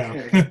stuff. Yeah.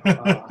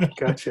 Okay.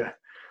 Gotcha.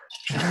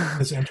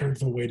 Has entered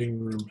the waiting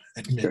room.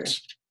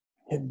 Admit.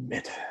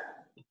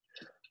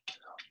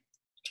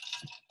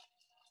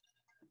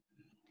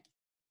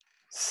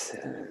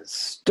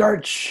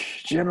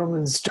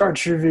 Gentlemen,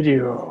 start your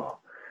video.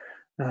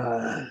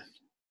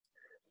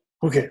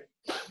 Okay.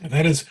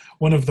 That is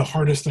one of the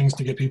hardest things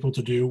to get people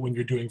to do when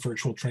you're doing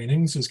virtual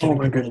trainings is getting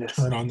people to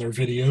turn on their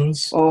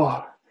videos.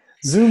 Oh,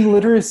 Zoom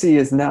literacy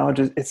is now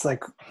it's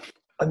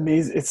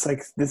amazing. It's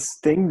this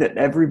thing that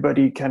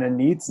everybody kind of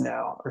needs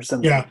now or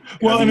something. Yeah.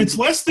 Well, and it's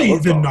less the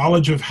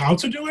knowledge of how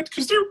to do it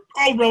because they're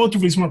all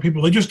relatively smart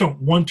people. They just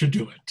don't want to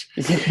do it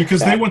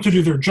because they want to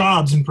do their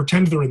jobs and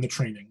pretend they're in the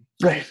training.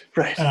 Right.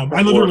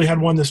 I literally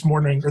had one this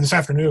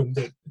afternoon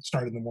that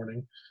started in the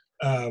morning.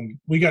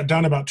 We got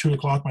done about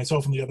 2:00,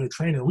 myself and the other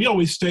trainer. We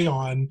always stay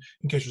on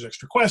in case there's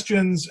extra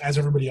questions as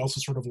everybody else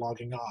is sort of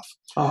logging off.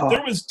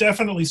 There was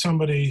definitely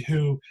somebody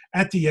who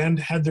at the end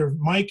had their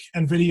mic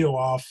and video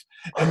off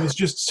and was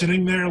just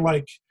sitting there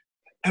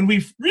and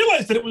we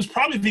realized that it was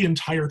probably the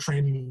entire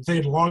training. They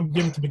had logged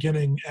in at the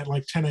beginning at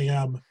 10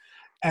 a.m.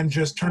 and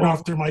just turned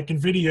off their mic and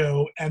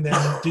video and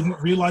then didn't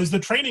realize the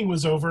training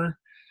was over.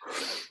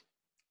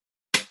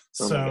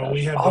 So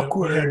we had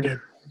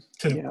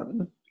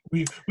to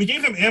we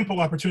gave them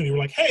ample opportunity. We're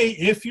like, hey,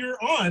 if you're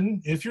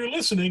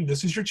listening,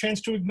 this is your chance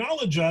to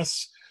acknowledge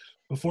us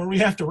before we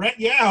have to rat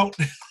you out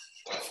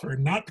for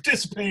not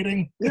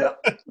participating. Yeah.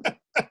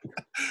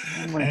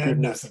 Oh my and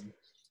goodness. Nothing.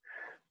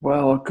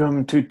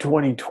 Welcome to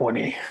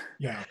 2020.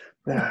 Yeah.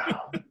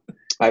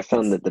 I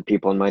found that the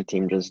people on my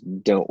team just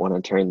don't want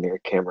to turn their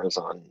cameras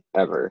on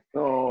ever.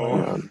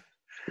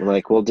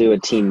 Like we'll do a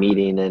team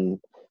meeting and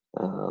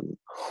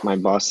my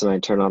boss and I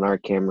turn on our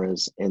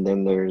cameras, and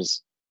then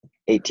there's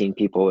 18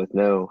 people with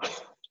no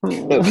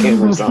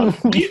cameras on.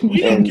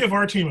 We don't give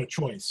our team a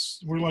choice.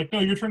 We're like, no,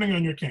 you're turning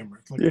on your camera.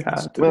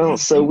 Like, well,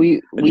 so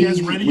we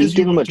give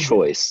them a to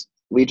choice.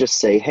 We just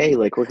say, hey,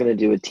 like we're going to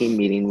do a team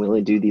meeting. We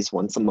only do these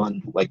once a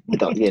month, like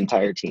the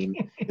entire team.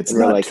 It's and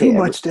we're not like, too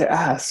much to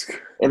ask.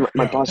 And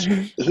my boss,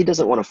 he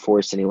doesn't want to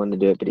force anyone to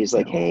do it, but he's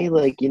like, hey,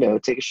 like,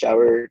 take a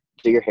shower,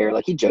 do your hair.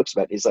 Like he jokes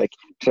about it. He's like,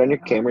 turn on your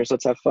cameras,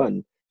 let's have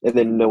fun. And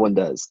then no one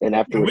does. And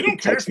afterwards, we don't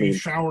care if you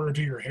shower or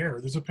do your hair.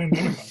 There's a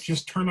pandemic on.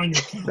 Just turn on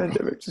your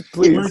camera.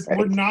 Please.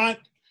 We're not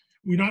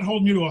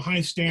holding you to a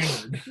high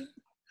standard.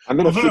 I'm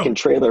in a freaking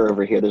trailer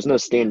over here. There's no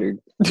standard.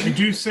 I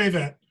do say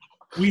that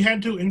we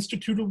had to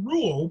institute a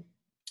rule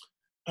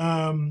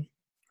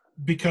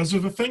because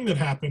of a thing that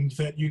happened,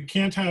 that you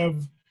can't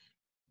have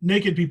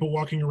naked people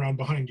walking around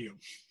behind you.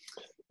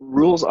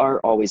 Rules are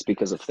always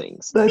because of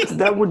things.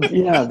 That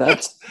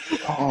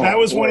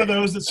was one of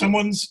those that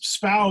someone's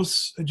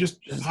spouse just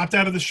hopped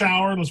out of the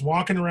shower and was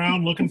walking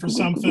around looking for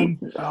something.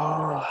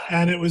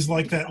 And it was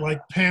like that,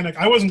 like panic.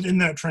 I wasn't in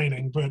that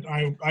training, but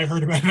I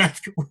heard about it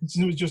afterwards,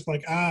 and it was just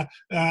like,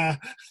 Hey,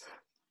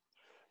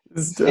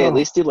 at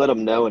least you let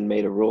them know and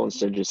made a rule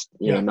instead of just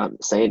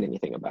not saying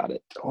anything about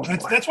it.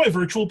 That's why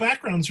virtual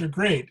backgrounds are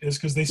great, is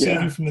because they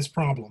save you from this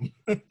problem.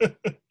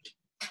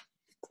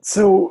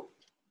 So,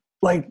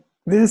 like,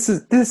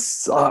 this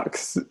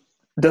sucks,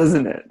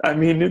 doesn't it? I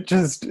mean, it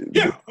just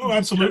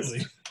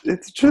absolutely.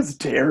 It's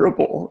just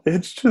terrible.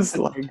 It's just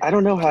like, I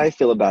don't know how I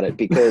feel about it,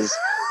 because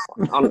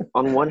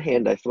on one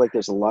hand, I feel like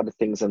there's a lot of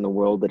things in the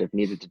world that have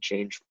needed to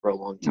change for a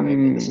long time,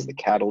 and this is the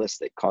catalyst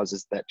that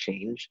causes that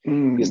change,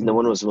 because no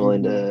one was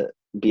willing to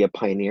be a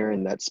pioneer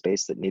in that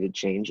space that needed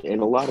change in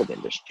a lot of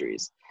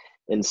industries.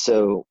 And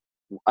so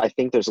I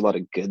think there's a lot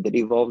of good that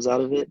evolves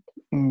out of it.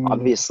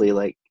 Obviously,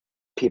 like,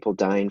 people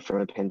dying from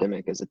a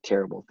pandemic is a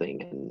terrible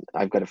thing, and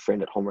I've got a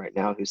friend at home right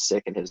now who's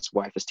sick, and his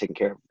wife is taking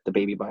care of the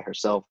baby by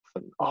herself.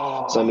 And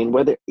so I mean,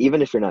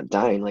 even if you're not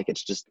dying, like,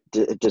 it's just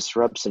it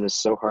disrupts and is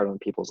so hard on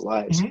people's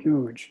lives.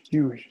 Huge,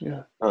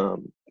 yeah.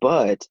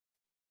 But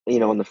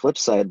on the flip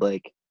side,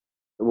 like,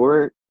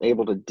 we're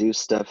able to do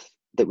stuff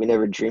that we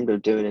never dreamed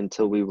of doing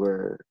until we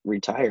were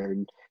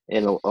retired,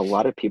 and a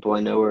lot of people I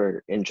know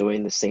are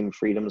enjoying the same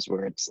freedoms,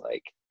 where it's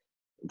like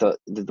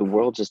the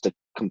world's just a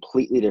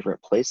completely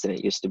different place than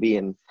it used to be.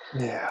 And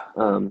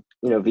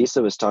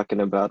Visa was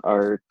talking about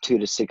our 2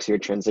 to 6 year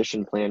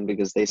transition plan,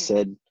 because they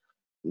said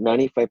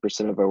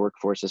 95% of our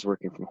workforce is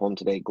working from home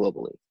today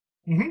globally,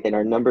 and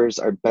our numbers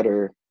are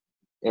better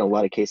in a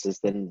lot of cases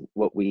than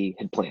what we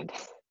had planned.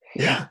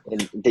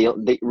 And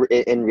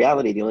in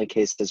reality, the only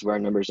cases where our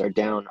numbers are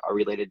down are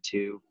related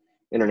to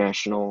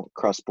international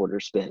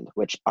cross-border spend,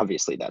 which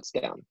obviously that's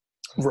down.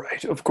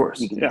 Right, of course.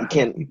 You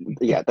can't.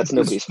 Yeah, that's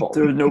nobody's fault.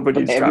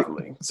 Nobody's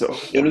traveling, so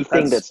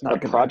anything that's a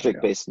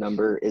project-based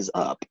number is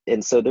up,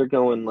 and so they're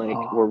going like,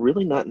 we're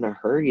really not in a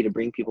hurry to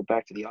bring people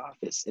back to the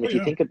office. And if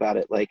you think about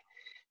it, like,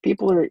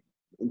 people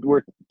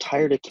were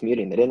tired of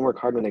commuting. They didn't work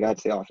hard when they got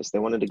to the office. They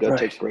wanted to go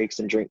take breaks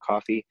and drink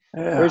coffee.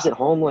 Whereas at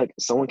home, like,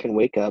 someone can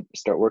wake up,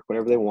 start work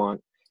whenever they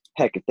want.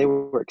 Heck, if they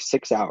work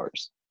 6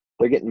 hours,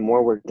 they're getting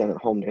more work done at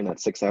home during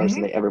that 6 hours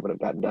than they ever would have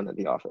gotten done at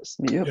the office.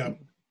 Yeah.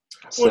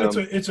 Well,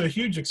 it's a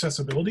huge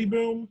accessibility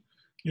boom.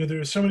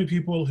 There are so many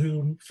people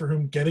for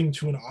whom getting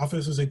to an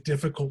office is a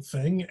difficult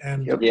thing,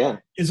 and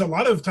is a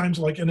lot of times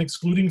like an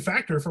excluding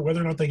factor for whether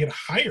or not they get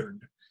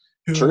hired.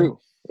 True.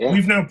 Yeah.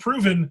 We've now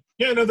proven,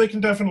 they can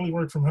definitely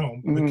work from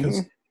home,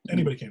 because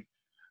anybody can.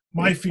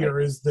 My fear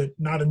is that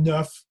not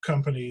enough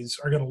companies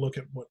are going to look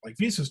at what like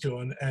Visa's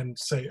doing and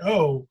say,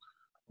 oh,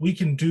 we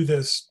can do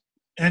this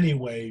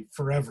anyway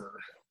forever.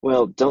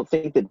 Well, don't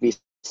think that Visa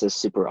is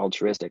super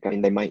altruistic. I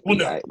mean, they might be.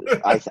 No.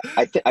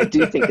 I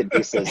do think that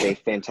Visa is a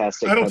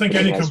fantastic. I don't think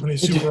any company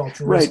is super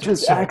altruistic. Right,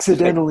 just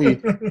accidentally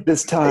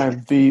this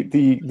time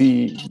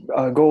the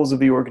goals of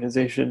the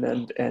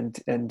organization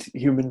and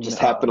human just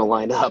happen to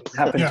line up.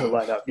 To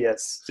line up.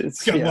 Yes,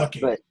 it's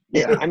lucky. But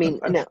I mean,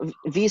 now,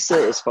 Visa,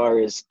 as far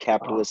as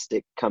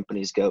capitalistic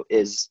companies go,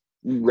 is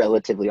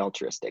relatively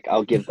altruistic.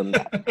 I'll give them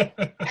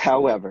that.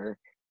 However,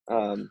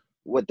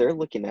 what they're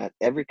looking at,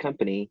 every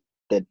company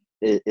that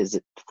is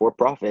for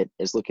profit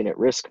is looking at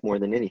risk more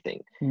than anything,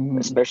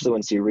 especially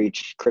once you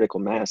reach critical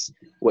mass.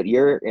 What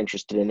you're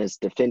interested in is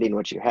defending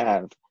what you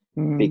have,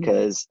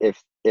 because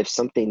if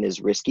something is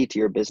risky to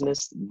your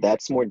business,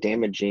 that's more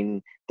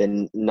damaging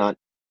than not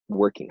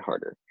working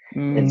harder.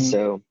 And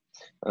so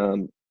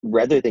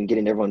rather than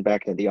getting everyone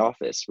back into the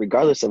office,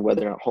 regardless of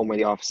whether or not home or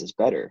the office is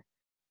better,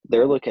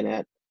 they're looking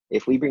at,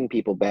 if we bring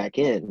people back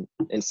in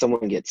and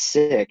someone gets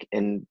sick,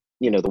 and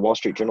the Wall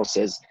Street Journal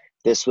says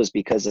this was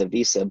because of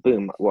Visa,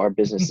 boom, well, our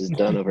business is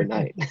done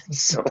overnight.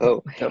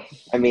 So, Yep.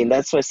 I mean,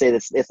 that's why I say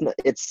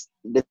it's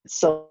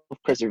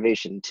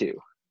self-preservation too.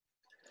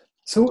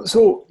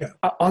 So Yeah.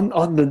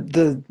 on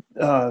the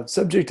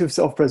subject of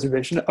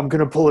self-preservation, I'm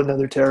gonna pull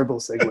another terrible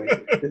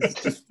segue.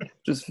 It's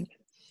just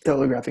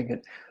telegraphing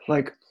it.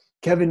 Like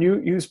Kevin,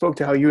 you spoke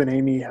to how you and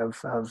Amy have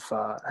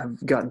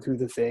gotten through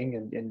the thing,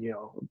 and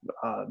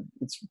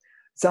it's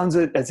sounds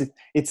as if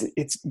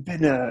it's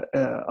been a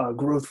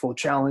growthful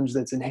challenge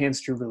that's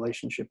enhanced your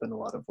relationship in a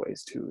lot of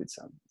ways too. It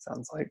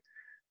sounds like.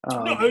 No,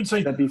 I would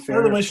say That'd be our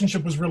fair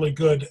relationship was really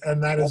good,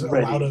 and that has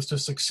allowed already. us to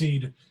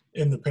succeed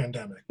in the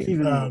pandemic.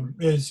 Even more.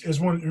 Is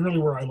one really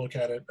where I look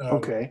at it.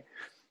 Okay.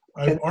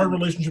 And Our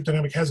relationship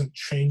dynamic hasn't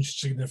changed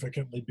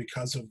significantly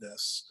because of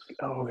this.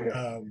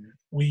 okay.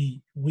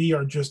 We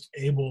are just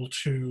able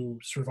to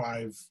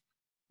survive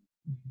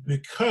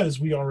because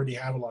we already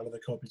have a lot of the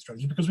coping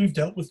strategies, because we've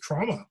dealt with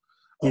trauma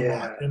a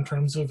lot in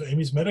terms of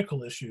Amy's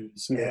medical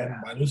issues and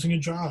my losing a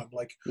job.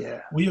 Like,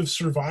 we have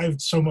survived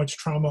so much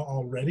trauma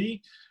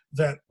already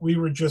that we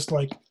were just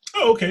like,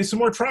 oh, okay, some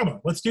more trauma.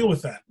 Let's deal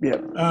with that.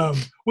 Yeah.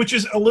 Which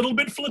is a little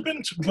bit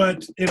flippant,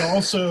 but it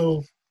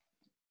also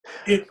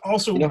You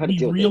know how to we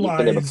deal with it. You've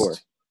been there before.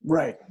 realized,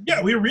 Right.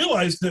 yeah, we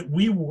realized that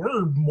we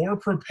were more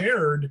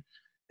prepared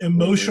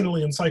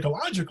emotionally and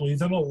psychologically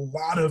than a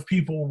lot of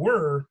people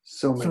were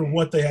for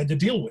what they had to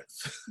deal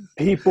with.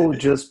 People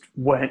just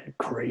went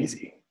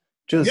crazy.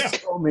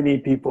 So many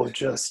people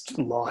just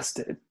lost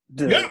it.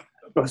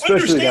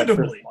 Especially that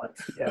first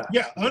month.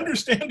 Yeah,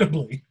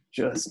 understandably.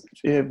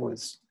 It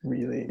was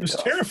really it was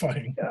tough.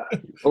 terrifying. Yeah.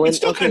 Well, it's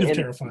still kind of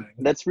terrifying.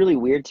 That's really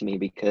weird to me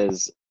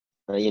because,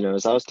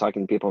 as I was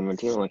talking to people on my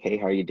team, I'm like, hey,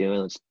 how are you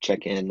doing? Let's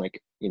check in.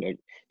 Like, do you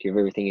have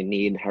everything you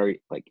need? How are you,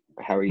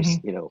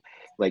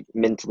 like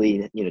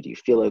mentally, do you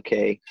feel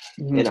okay?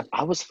 Mm-hmm. And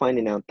I was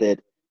finding out that,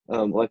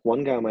 like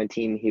one guy on my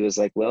team, he was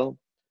like, well,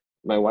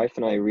 my wife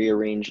and I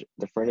rearrange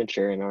the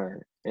furniture in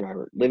our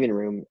living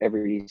room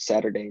every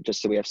Saturday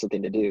just so we have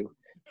something to do.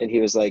 And he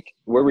was like,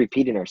 we're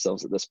repeating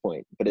ourselves at this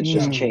point, but it's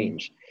just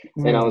change.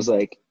 And I was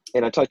like,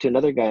 and I talked to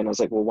another guy and I was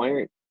like, well, why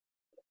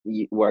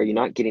are you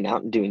not getting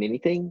out and doing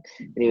anything?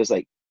 And he was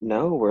like,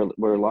 no,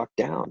 we're locked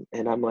down.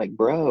 And I'm like,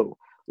 bro,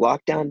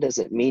 lockdown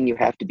doesn't mean you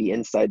have to be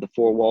inside the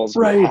four walls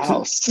of your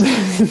house.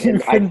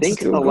 And I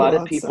think a lot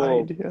of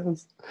people,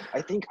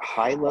 I think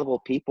high level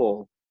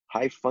people,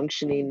 high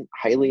functioning,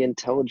 highly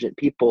intelligent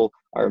people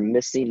are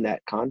missing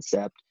that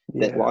concept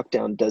that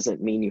lockdown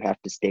doesn't mean you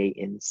have to stay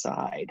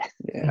inside.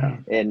 Yeah.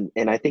 And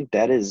I think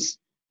that is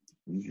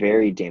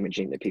very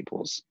damaging to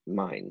people's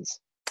minds.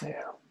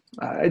 Yeah.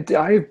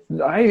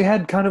 I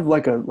had kind of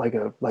like an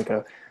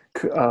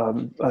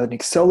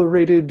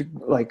accelerated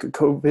like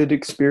COVID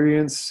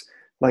experience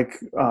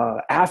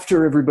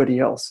after everybody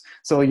else.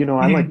 So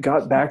I like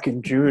got back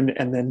in June,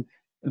 and then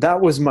that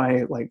was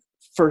my like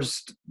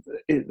first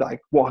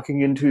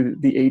walking into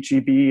the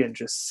HEB and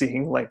just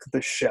seeing like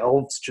the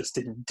shelves just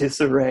in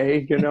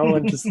disarray,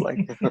 and just like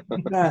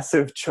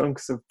massive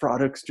chunks of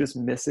products just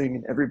missing,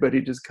 and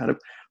everybody just kind of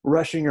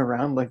rushing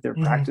around like they're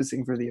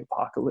practicing for the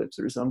apocalypse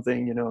or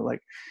something,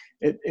 like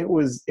it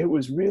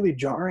was really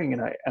jarring.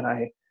 And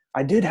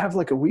I did have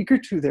like a week or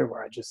two there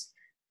where I just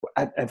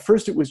at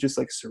first it was just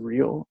like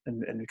surreal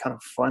and kind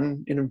of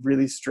fun in a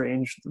really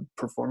strange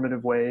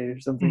performative way or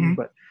something.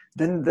 But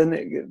then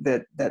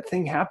that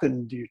thing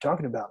happened you're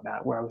talking about,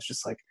 Matt, where I was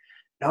just like,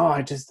 no,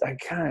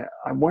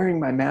 I'm wearing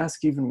my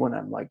mask even when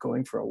I'm like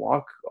going for a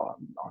walk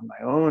on my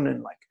own,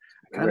 and like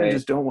I kind of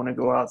just don't want to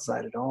go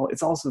outside at all.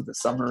 It's also the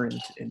summer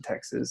in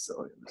Texas,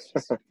 so it was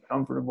just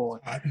comfortable,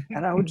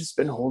 and I would just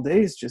spend whole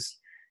days just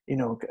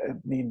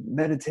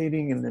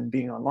meditating and then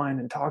being online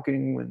and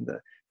talking. When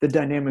the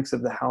dynamics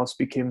of the house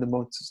became the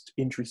most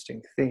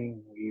interesting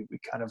thing, we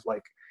kind of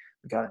like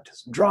we got into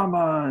some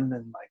drama, and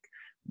then like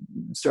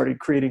started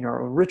creating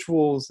our own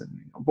rituals and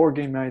board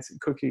game nights and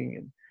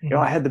cooking. And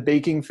I had the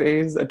baking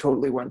phase. I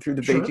totally went through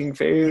the baking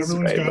phase.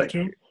 Everyone's got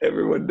to.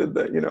 Everyone did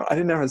that. I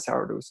didn't have a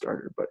sourdough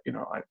starter, but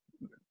I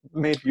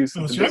made use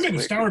of I made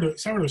a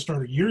sourdough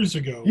starter years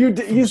ago. You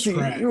did.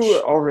 You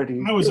were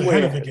already. I was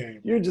ahead of the game.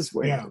 You're just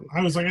waiting. Yeah,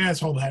 I was like, let's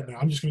hold that now.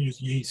 I'm just going to use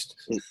yeast.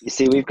 You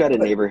see, we've got a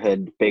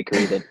neighborhood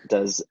bakery that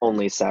does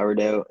only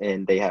sourdough,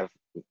 and they have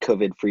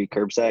COVID-free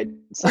curbside.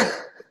 So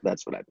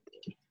that's what I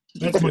did.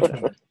 That's much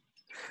better.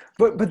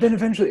 But then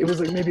eventually, it was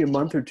like maybe a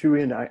month or two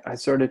in, I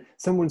started.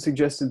 Someone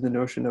suggested the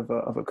notion of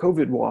a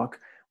COVID walk,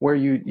 where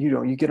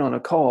you get on a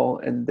call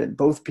and then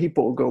both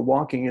people go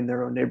walking in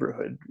their own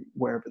neighborhood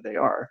wherever they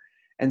are.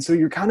 And so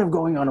you're kind of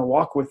going on a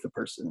walk with the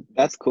person.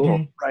 That's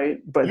cool. Right?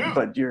 But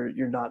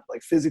you're not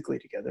like physically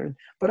together.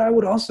 But I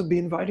would also be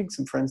inviting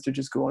some friends to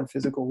just go on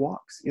physical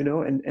walks,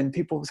 and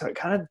people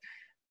kind of,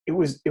 it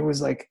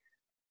was like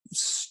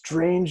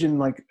strange and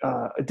like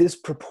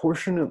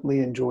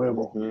disproportionately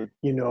enjoyable,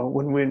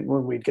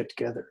 when we'd get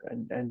together.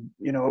 And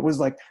it was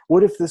like,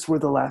 what if this were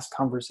the last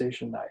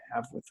conversation I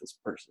have with this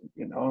person,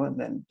 and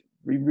then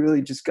we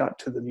really just got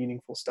to the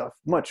meaningful stuff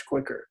much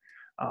quicker.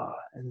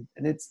 And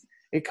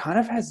it kind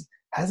of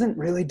hasn't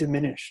really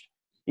diminished,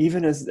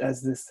 even as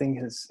this thing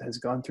has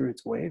gone through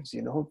its waves,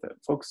 you know, that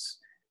folks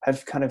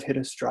have kind of hit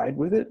a stride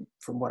with it,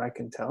 from what I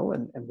can tell,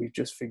 and we've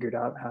just figured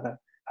out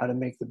how to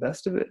make the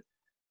best of it.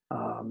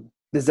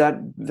 Does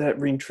that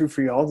ring true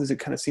for y'all? Does it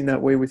kind of seem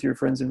that way with your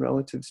friends and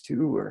relatives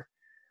too, or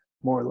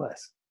more or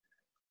less?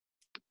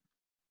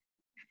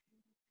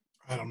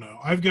 I don't know.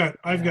 I've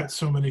got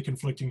so many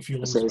conflicting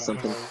feelings Say about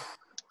something. how.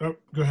 Oh,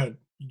 go ahead.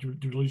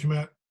 Did you lose you,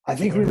 Matt? I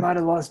think we might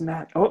have lost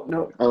Matt. Oh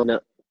no. Oh no.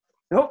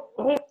 Nope.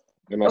 Oh,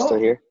 Am I still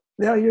here?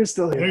 no, you're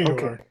still here. There you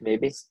Okay. are.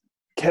 Maybe.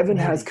 Kevin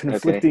has Maybe.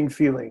 conflicting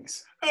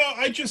feelings. Oh,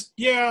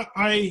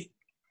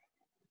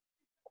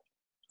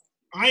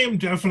 I am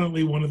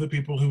definitely one of the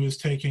people who is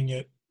taking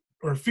it,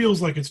 or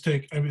feels like is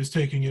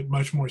taking it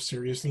much more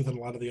seriously than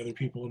a lot of the other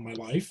people in my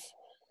life.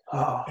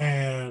 Oh.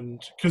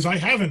 And because I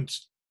haven't,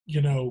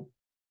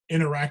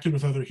 interacted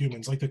with other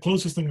humans. Like the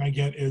closest thing I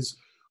get is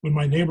when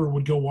my neighbor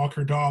would go walk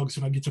her dogs,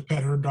 and I get to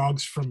pet her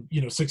dogs from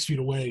 6 feet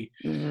away.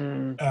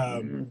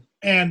 Mm-hmm.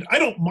 And I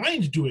don't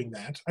mind doing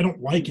that. I don't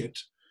like it,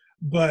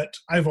 but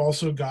I've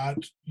also got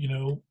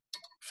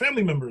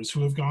family members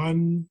who have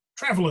gone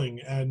traveling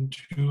and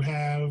who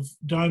have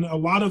done a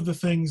lot of the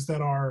things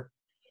that are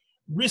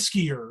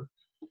riskier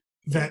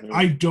that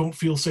I don't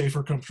feel safe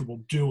or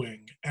comfortable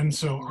doing. And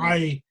so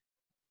I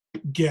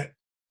get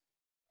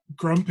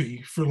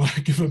grumpy, for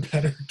lack of a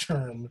better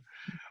term,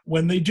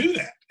 when they do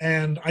that.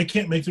 And I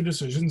can't make their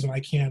decisions, and I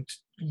can't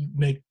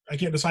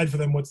decide for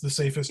them what's the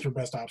safest or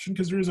best option,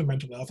 because there is a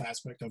mental health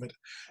aspect of it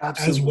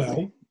as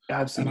well.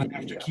 Absolutely. And I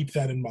have to keep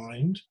that in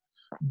mind.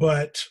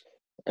 But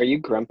are you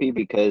grumpy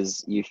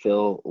because you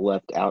feel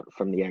left out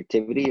from the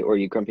activity, or are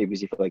you grumpy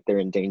because you feel like they're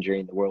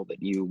endangering the world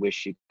that you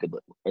wish you could,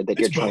 or that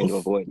you're trying to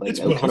avoid? Like,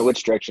 kind of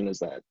which direction is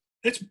that?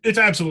 It's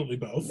absolutely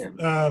both.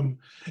 Yeah.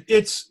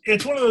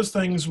 It's one of those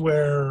things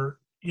where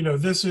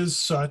this is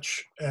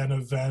such an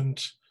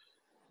event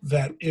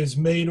that is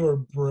made or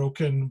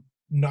broken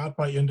not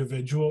by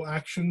individual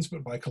actions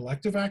but by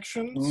collective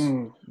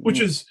actions, which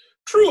is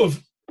true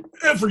of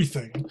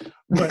everything.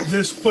 But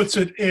this puts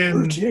it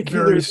in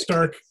very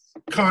stark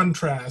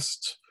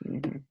contrast,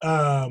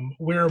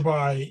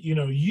 whereby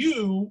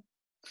you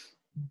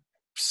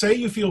say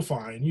you feel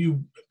fine,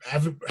 you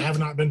have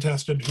not been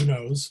tested, who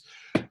knows,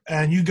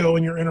 and you go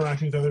and you're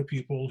interacting with other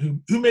people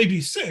who may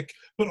be sick,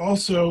 but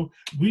also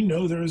we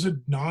know there is a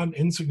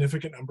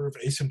non-insignificant number of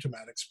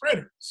asymptomatic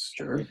spreaders.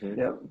 Sure.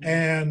 Yeah.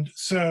 And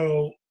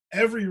so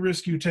every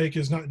risk you take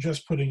is not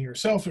just putting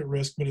yourself at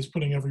risk, but is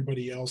putting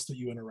everybody else that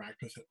you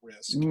interact with at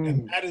risk.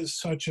 And that is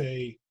such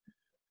a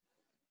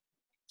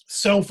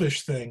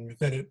selfish thing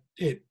that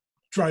it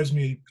drives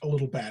me a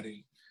little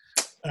batty.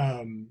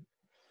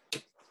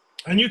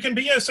 And you can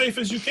be as safe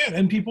as you can.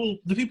 And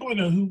the people I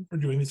know who are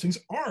doing these things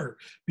are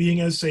being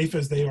as safe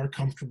as they are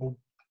comfortable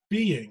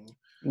being.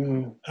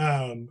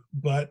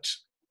 But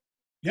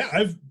yeah,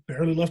 I've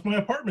barely left my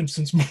apartment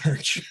since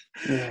March.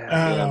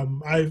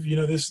 I've,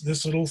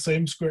 this little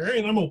same square area,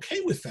 and I'm okay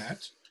with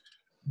that.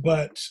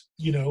 But,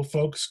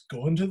 folks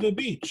going to the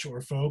beach,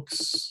 or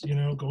folks,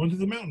 going to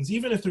the mountains,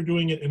 even if they're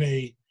doing it in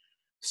a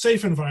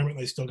safe environment,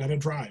 they still got to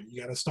drive.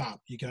 You got to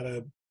stop. You got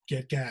to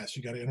get gas.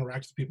 You got to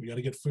interact with people. You got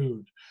to get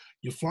food.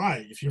 You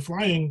fly. If you're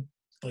flying,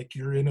 like,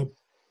 you're in a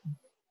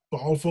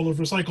ball full of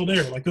recycled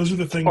air. Like, those are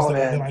the things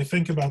that I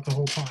think about the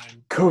whole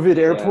time. COVID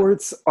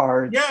airports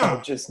are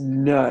just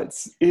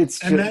nuts. It's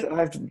just,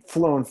 I've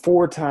flown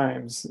 4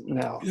 times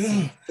now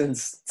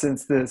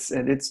since this,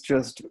 and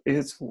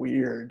it's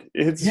weird.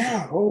 It's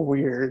so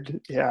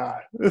weird. Yeah.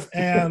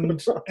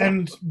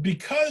 and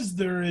because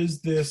there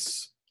is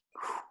this,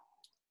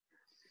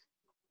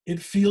 it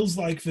feels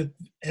like that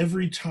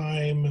every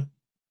time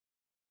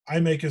I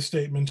make a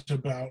statement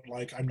about,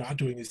 like, I'm not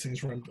doing these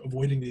things, or I'm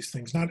avoiding these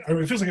things,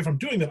 it feels like if I'm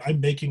doing that,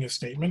 I'm making a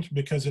statement,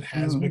 because it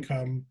has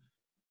become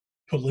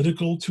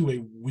political to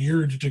a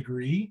weird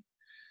degree.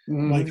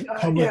 Like,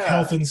 public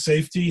health and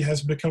safety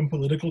has become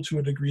political to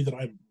a degree that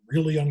I'm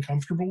really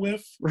uncomfortable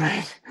with.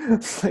 Right.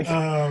 It's like,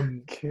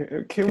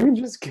 can we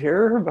just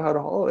care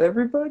about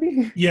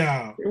everybody?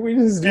 Yeah. Can we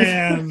just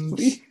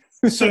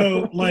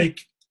so, like,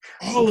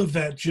 all of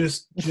that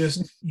just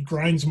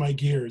grinds my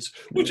gears,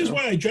 which is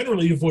why I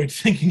generally avoid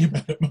thinking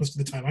about it most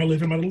of the time. I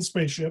live in my little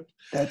spaceship.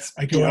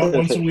 I go out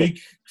once a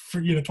week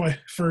for twice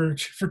for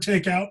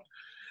takeout,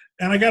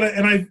 and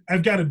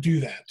I've got to do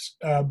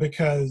that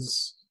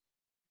because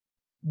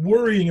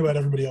worrying about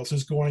everybody else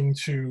is going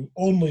to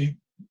only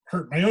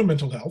hurt my own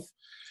mental health,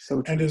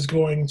 and is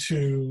going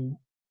to,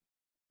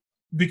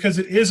 because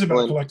it is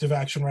about collective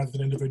action rather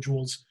than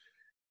individuals.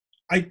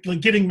 I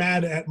like getting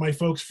mad at my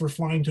folks for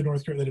flying to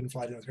North Carolina. They didn't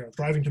fly to North Carolina.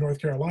 Driving to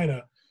North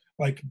Carolina,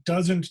 like,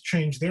 doesn't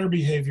change their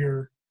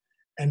behavior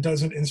and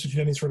doesn't institute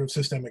any sort of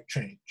systemic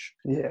change.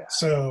 Yeah.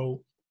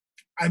 So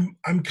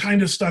I'm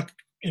kind of stuck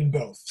in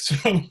both.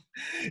 So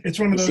it's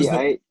one of those.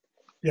 I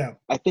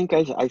think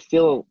I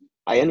feel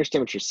I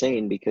understand what you're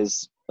saying,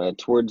 because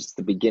towards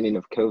the beginning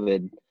of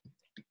COVID,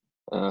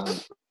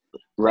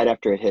 right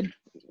after it had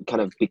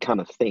kind of become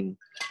a thing,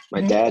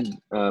 my dad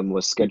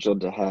was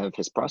scheduled to have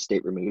his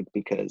prostate removed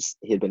because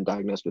he had been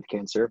diagnosed with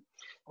cancer.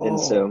 And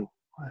so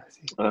I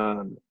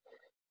see.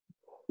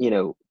 You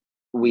know,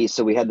 we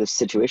had this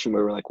situation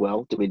where we're like,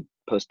 well, do we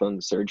postpone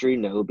the surgery?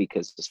 No,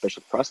 because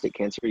especially prostate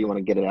cancer, you want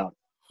to get it out.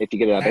 If you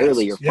get it out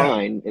early, you're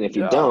fine, and if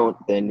you don't,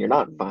 then you're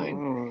not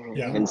fine.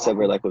 Yeah. And so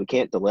we're like, well, we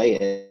can't delay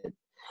it.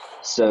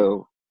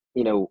 So,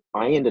 you know,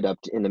 I ended up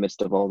in the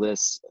midst of all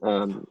this.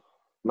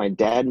 My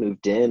dad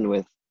moved in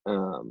with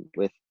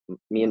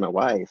me and my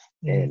wife,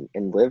 and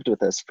lived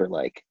with us for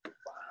like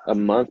a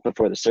month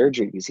before the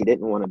surgery because he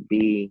didn't want to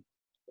be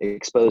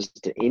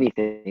exposed to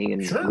anything,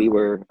 and we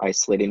were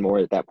isolating more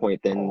at that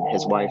point than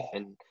his wife,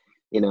 and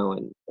you know,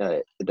 and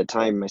at the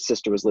time my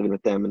sister was living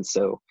with them, and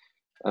so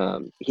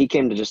he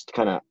came to just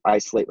kind of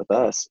isolate with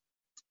us.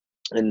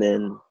 And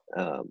then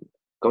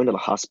going to the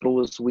hospital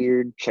was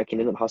weird. Checking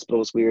into the hospital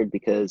was weird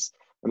because,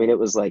 I mean, it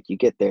was like you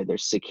get there,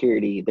 there's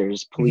security,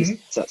 there's police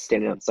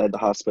standing outside the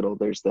hospital,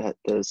 there's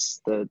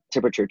the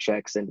temperature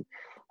checks, and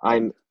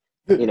I'm,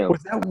 you know.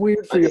 Was that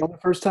weird for you on the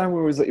first time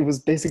where it was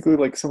basically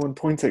like someone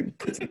puts a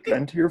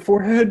gun to your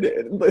forehead?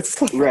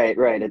 It's like,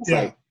 right. It's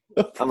like,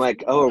 I'm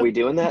like, oh, are we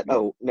doing that?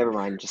 Oh, never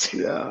mind. Just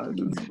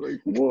it's like,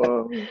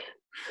 whoa.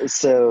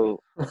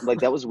 So like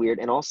that was weird.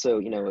 And also,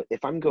 you know,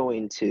 if I'm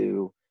going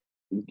to,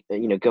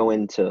 you know, go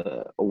into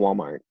a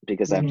Walmart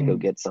because I have to go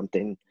get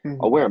something,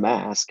 I'll wear a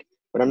mask,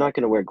 but I'm not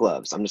going to wear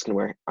gloves. I'm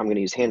going to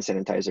use hand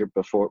sanitizer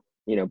before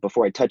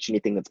I touch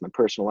anything that's my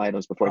personal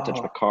items, before I touch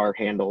my car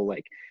handle.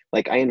 Like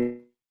I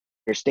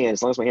understand,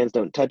 as long as my hands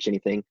don't touch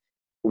anything,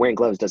 wearing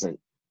gloves doesn't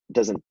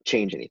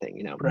change anything,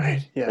 you know?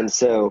 Right. Yeah. And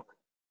so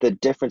the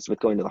difference with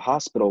going to the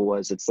hospital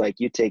was it's like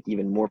you take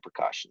even more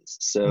precautions.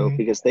 So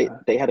because they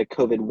had a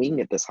COVID wing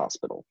at this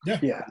hospital.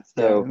 Yeah.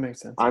 So that makes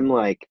sense. I'm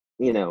like,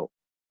 you know,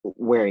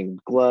 wearing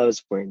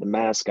gloves, wearing the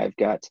mask. I've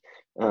got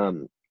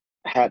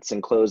hats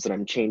and clothes that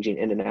I'm changing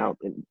in and out,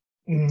 and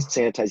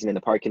sanitizing in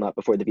the parking lot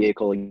before the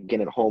vehicle,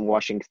 again at home,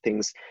 washing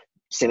things,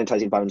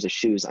 sanitizing bottoms of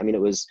shoes. I mean,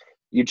 it was,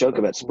 you joke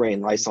about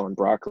spraying Lysol and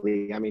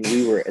broccoli. I mean,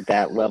 we were at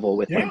that level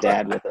with my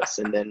dad with us.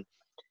 And then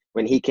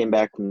when he came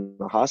back from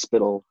the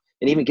hospital,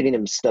 and even getting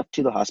him stuff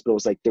to the hospital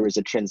was like, there was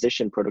a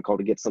transition protocol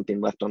to get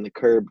something left on the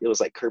curb. It was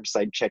like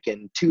curbside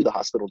check-in to the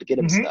hospital to get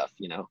him stuff,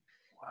 you know?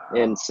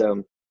 Wow. And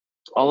so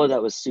all of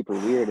that was super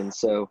weird. And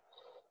so,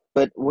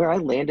 but where I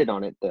landed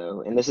on it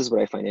though, and this is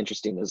what I find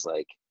interesting, is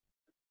like,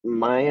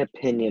 my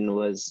opinion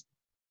was,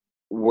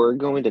 we're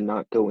going to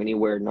not go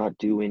anywhere, not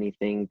do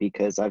anything,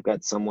 because I've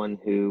got someone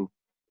who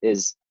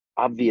is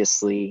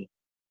obviously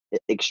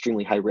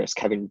extremely high risk,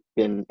 having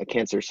been a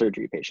cancer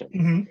surgery patient.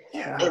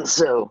 And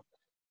so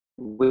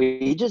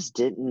we just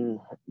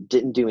didn't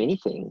do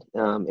anything.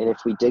 And if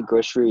we did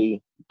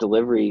grocery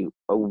delivery,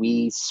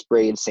 we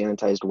sprayed,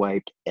 sanitized,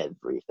 wiped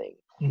everything.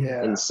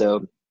 Yeah. And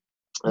so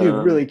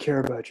you really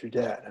care about your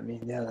dad. I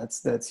mean,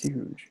 that's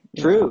huge.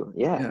 True.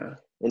 Yeah.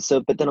 And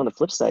so, but then on the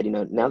flip side, you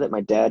know, now that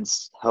my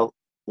dad's health,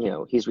 you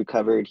know, he's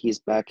recovered, he's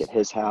back at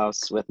his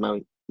house with my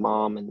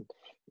mom, and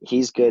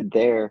he's good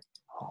there.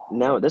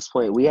 Now at this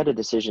point, we had a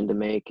decision to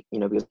make, you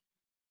know, because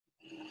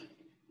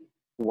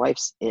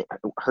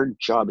her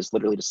job is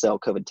literally to sell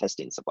COVID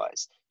testing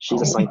supplies.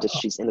 She's a scientist.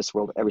 She's in this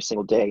world every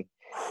single day.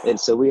 And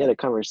so we had a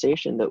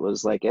conversation that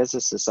was like, as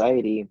a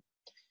society,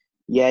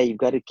 yeah, you've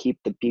got to keep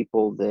the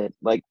people that,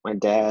 like my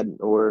dad,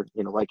 or,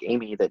 you know, like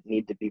Amy, that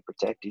need to be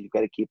protected. You've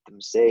got to keep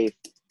them safe.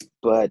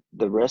 But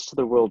the rest of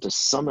the world, to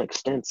some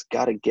extent,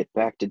 got to get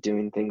back to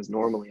doing things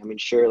normally. I mean,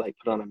 sure, like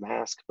put on a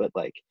mask, but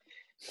like,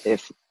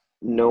 if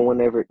no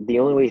one ever, the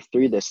only way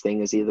through this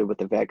thing is either with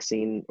the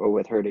vaccine or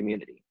with herd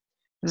immunity.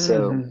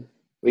 So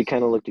we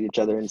kind of looked at each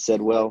other and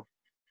said, well,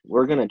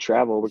 we're going to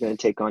travel. We're going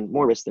to take on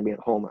more risk than being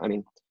at home. I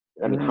mean,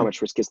 how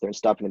much risk is there in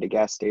stopping at a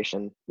gas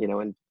station, you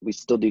know, and we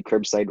still do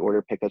curbside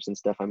order pickups and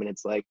stuff. I mean,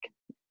 it's like,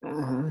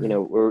 you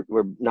know,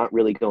 we're not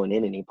really going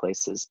in any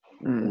places.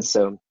 And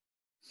so,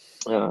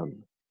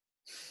 you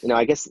know,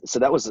 I guess, so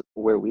that was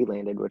where we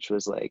landed, which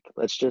was like,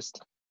 let's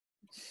just,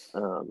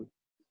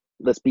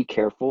 let's be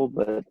careful,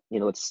 but, you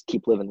know, let's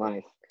keep living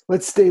life.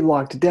 Let's stay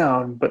locked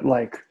down, but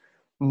like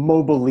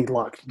mobily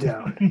locked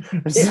down.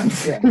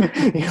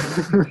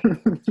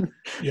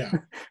 Yeah.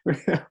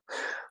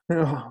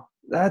 No,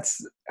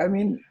 that's, I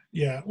mean.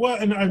 Yeah. Well,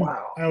 and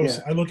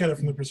I look at it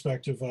from the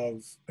perspective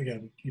of,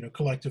 again, you know,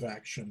 collective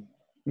action.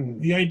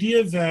 The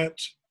idea that,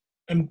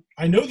 and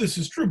I know this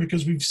is true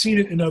because we've seen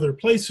it in other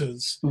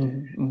places,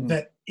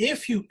 that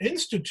if you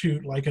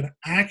institute like an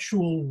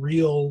actual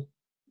real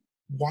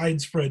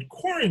widespread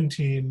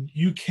quarantine,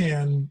 you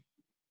can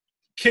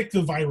kick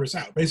the virus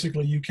out.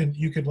 Basically, you can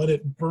let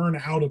it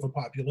burn out of a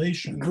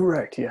population.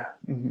 Correct. Yeah.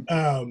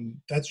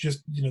 That's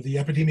just, you know, the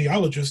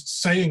epidemiologists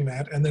saying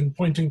that and then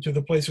pointing to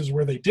the places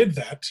where they did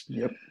that.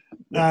 Yep.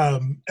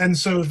 And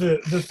so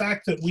the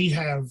fact that we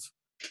have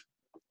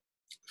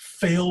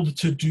failed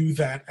to do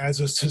that as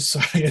a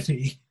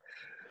society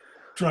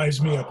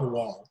drives me up a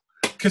wall,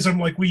 because I'm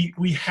like,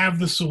 we have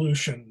the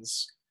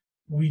solutions,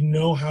 we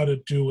know how to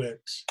do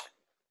it,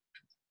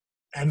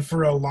 and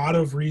for a lot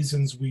of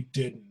reasons we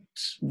didn't.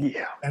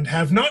 And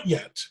have not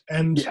yet.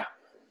 And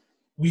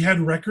we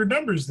had record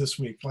numbers this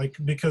week, like,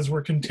 because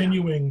we're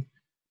continuing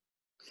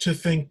to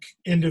think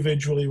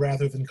individually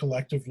rather than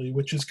collectively,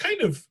 which is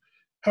kind of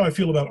how I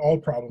feel about all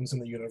problems in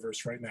the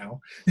universe right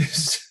now,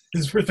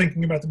 is we're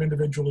thinking about them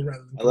individually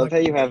rather than I love how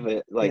you collectively. have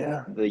it like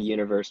Yeah. the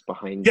universe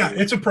behind Yeah, you.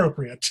 it's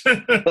appropriate.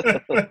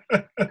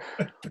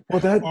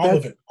 Well, all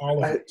of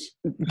it.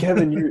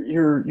 Kevin,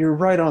 you're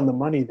right on the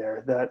money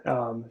there. That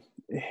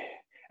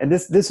and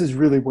this is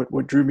really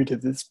what drew me to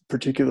this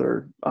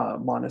particular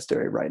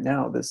monastery right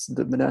now,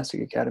 the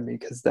monastic academy,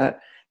 because that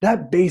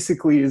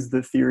basically is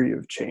the theory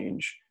of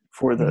change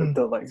for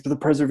the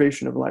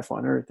preservation of life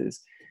on Earth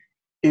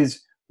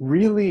is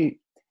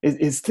really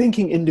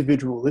thinking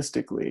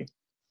individualistically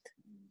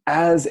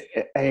as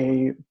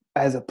a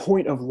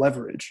point of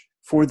leverage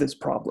for this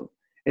problem.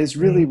 Is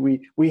really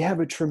we have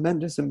a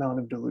tremendous amount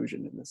of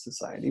delusion in this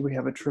society. We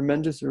have a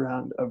tremendous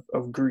amount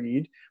of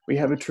greed. We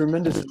have a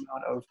tremendous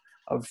amount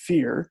of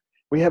fear.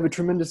 We have a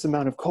tremendous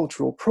amount of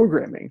cultural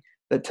programming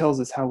that tells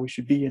us how we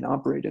should be and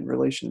operate in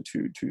relation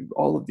to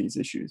all of these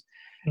issues,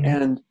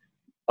 and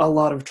a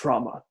lot of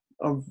trauma,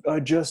 of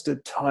just a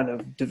ton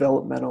of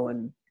developmental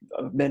and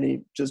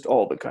many, just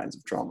all the kinds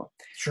of trauma.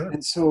 Sure.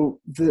 And so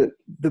the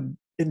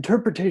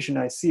interpretation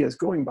I see us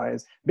going by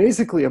is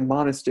basically a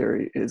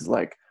monastery is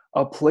like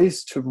a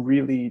place to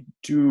really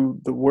do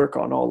the work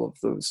on all of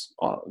those,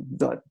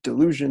 that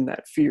delusion,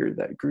 that fear,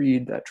 that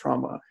greed, that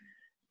trauma,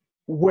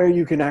 where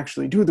you can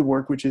actually do the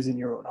work, which is in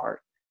your own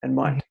heart and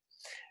mind.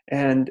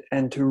 And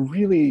to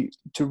really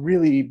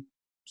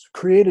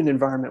create an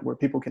environment where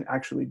people can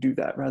actually do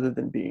that rather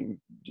than being,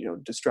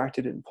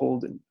 distracted and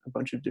pulled in a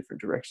bunch of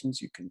different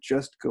directions. You can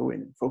just go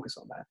in and focus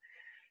on that.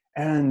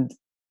 And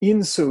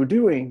in so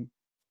doing,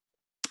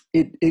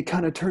 it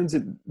kind of turns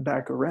it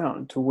back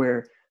around to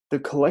where the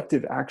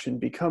collective action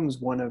becomes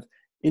one of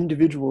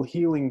individual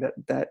healing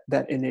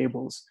that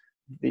enables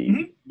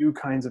the new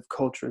kinds of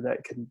culture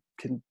that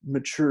can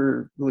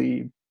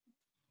maturely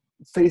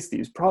face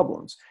these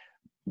problems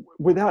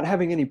without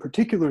having any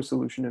particular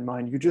solution in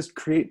mind. You just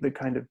create the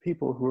kind of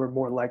people who are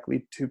more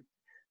likely to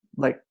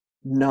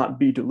not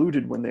be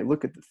deluded when they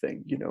look at the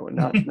thing,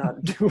 and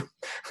not do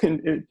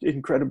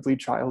incredibly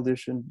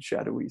childish and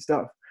shadowy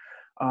stuff.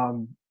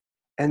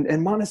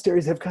 And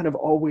monasteries have kind of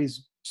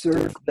always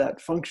served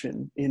that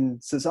function in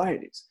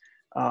societies,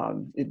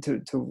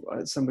 to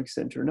some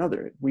extent or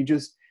another. We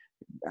just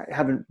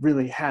haven't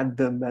really had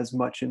them as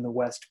much in the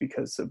West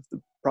because of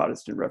the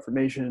Protestant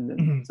Reformation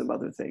and some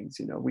other things.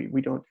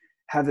 We don't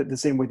have it the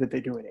same way that they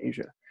do in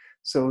Asia.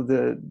 So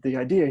the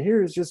idea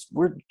here is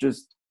we're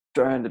just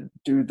trying to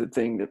do the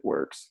thing that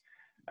works,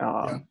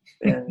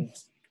 and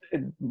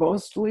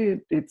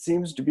mostly it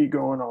seems to be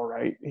going all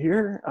right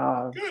here.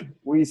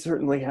 We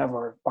certainly have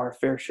our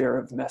fair share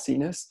of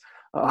messiness,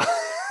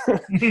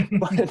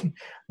 but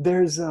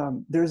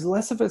there's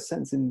less of a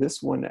sense in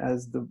this one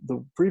as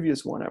the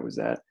previous one I was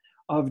at,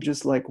 of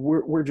just like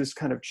we're just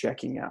kind of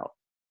checking out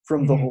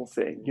from the whole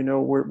thing.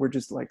 We're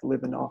just like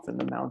living off in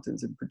the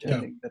mountains and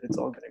pretending that it's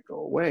all going to go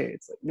away.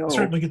 It's like, no. I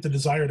certainly get the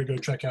desire to go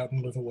check out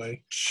and live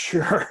away.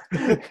 Sure.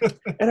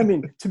 And I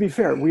mean, to be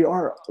fair, we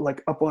are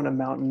like up on a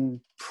mountain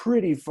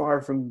pretty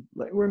far from,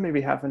 like, we're maybe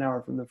half an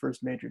hour from the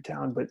first major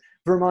town, but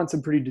Vermont's a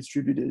pretty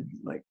distributed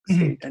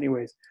state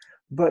anyways.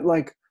 But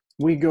like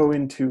we go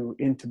into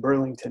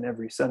Burlington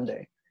every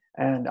Sunday,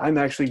 and I'm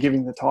actually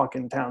giving the talk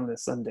in town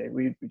this Sunday.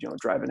 We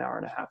drive an hour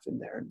and a half in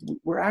there, and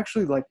we're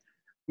actually like,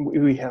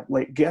 we have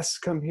like guests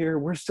come here.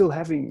 We're still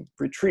having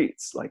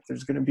retreats. Like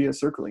there's going to be a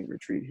circling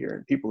retreat here,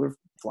 and people are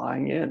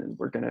flying in, and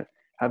we're going to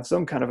have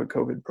some kind of a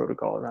COVID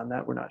protocol around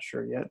that. We're not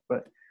sure yet,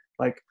 but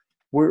like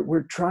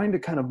we're trying to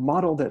kind of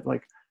model that,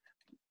 like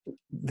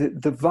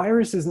the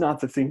virus is not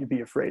the thing to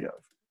be afraid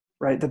of,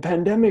 right? The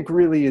pandemic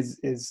really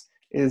is,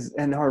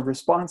 and our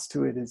response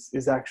to it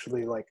is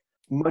actually like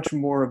much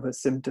more of a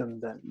symptom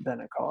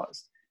than a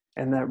cause.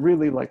 And that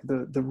really, like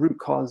the root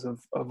cause of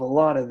a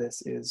lot of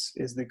this is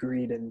the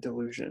greed and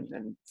delusion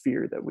and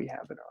fear that we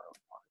have in our own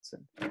hearts.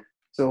 And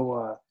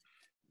so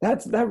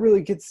that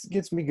really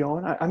gets me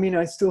going. I mean,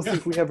 I still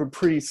think we have a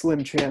pretty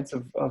slim chance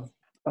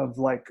of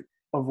like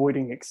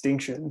avoiding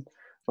extinction.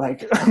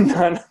 Like I'm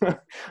not,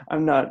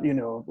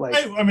 like.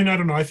 I mean, I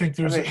don't know. I think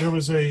there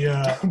was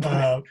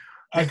a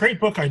great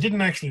book I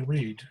didn't actually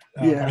read.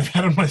 I've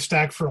had on my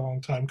stack for a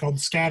long time, called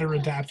Scatter,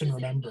 Adapt, and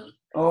Remember.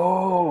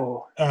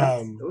 Oh,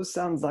 those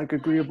sound like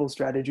agreeable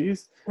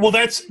strategies. Well,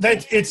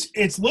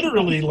 it's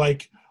literally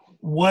like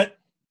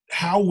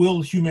how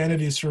will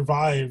humanity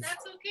survive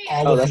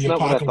all of the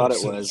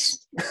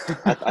apocalypses? That's not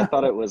what I thought it was. I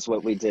thought it was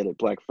what we did at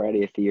Black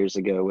Friday a few years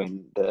ago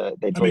when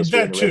they told us we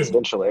were in a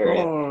residential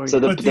area. Oh, so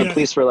the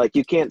police were like,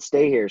 you can't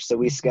stay here. So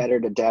we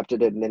scattered,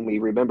 adapted it, and then we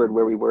remembered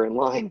where we were in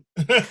line.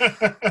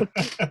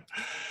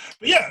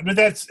 Yeah, but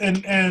that's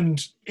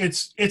and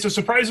it's a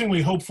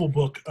surprisingly hopeful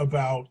book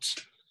about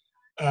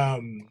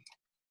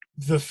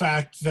the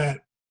fact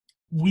that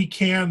we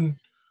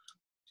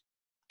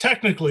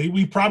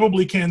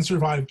probably can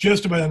survive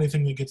just about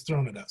anything that gets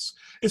thrown at us.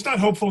 It's not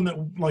hopeful in that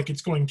like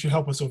it's going to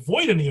help us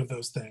avoid any of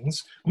those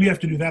things. We have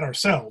to do that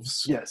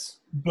ourselves. Yes.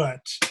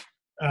 But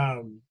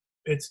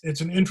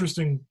it's an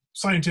interesting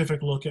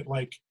scientific look at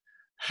like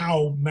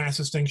how mass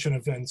extinction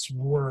events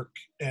work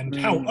and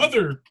how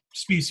other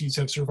species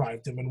have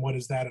survived them and what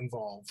does that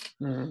involve.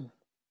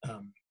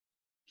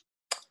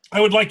 I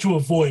would like to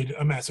avoid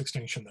a mass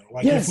extinction, though.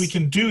 Like, if we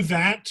can do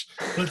that,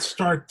 let's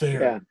start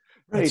there. Yeah.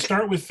 Let's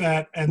start with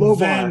that, and Low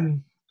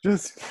then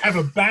just have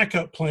a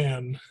backup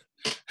plan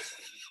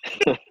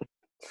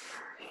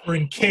for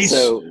in case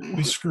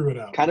we screw it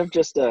up. Kind of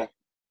just a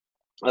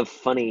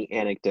funny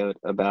anecdote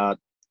about,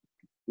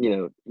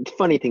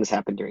 funny things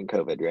happen during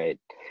COVID, right?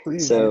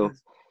 please. So,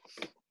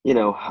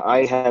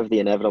 I have the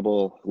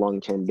inevitable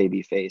long-term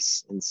baby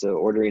face, and so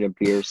ordering a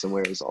beer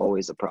somewhere is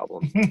always a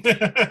problem.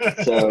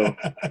 So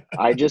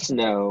I just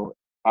know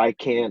I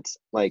can't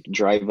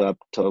drive up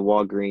to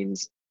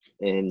Walgreens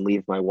and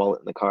leave my wallet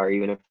in the car,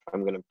 even if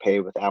I'm going to pay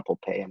with Apple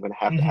Pay. I'm going to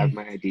have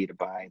my ID to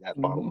buy that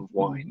bottle of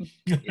wine.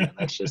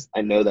 That's just,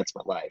 I know that's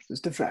my life.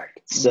 Just a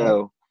fact.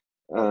 So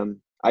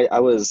I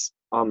was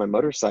on my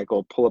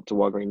motorcycle, pull up to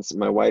Walgreens.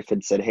 My wife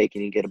had said, "Hey,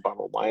 can you get a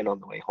bottle of wine on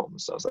the way home?"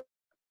 So I was like,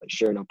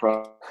 "Sure, no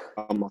problem.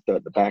 I'll throw it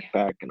in the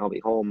backpack and I'll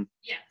be home."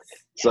 Yes.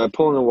 So I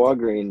pull into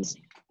Walgreens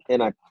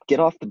and I get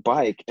off the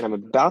bike and I'm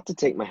about to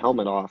take my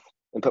helmet off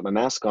and put my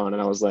mask on.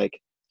 And I was like,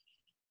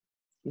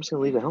 I'm just going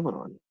to leave the helmet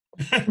on.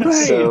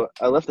 Right. So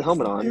I left the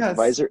helmet on,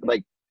 visor,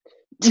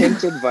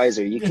 tinted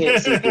visor. You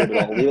can't see through it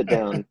at all. Leave it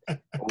down. I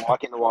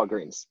walk into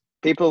Walgreens.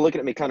 People are looking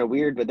at me kind of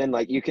weird, but then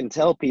you can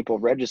tell people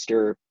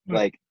register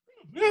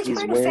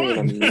he's wearing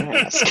a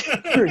mask.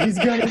 Sure, he's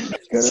got a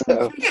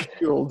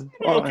shield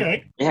on.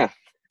 Okay. Yeah.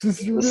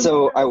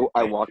 So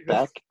I walk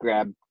back,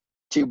 grab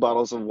 2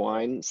 bottles of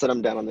wine, set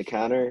them down on the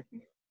counter.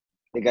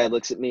 The guy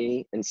looks at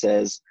me and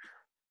says,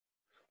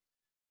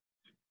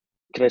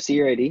 "Can I see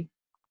your ID?"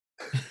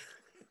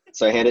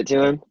 So I hand it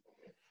to him,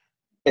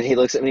 and he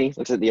looks at me,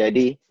 looks at the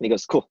ID, and he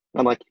goes, "Cool."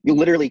 I'm like, "You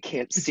literally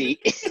can't see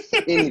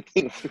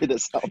anything through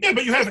this helmet." Yeah,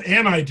 but you have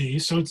an ID,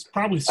 so it's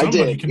probably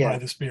somebody can buy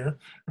this beer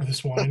or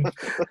this wine.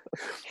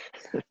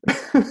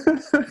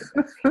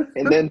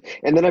 and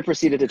then I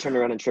proceeded to turn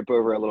around and trip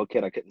over a little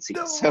kid I couldn't see.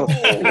 No. So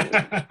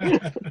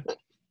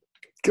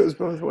goes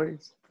both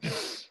ways.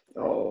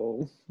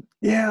 Oh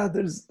yeah,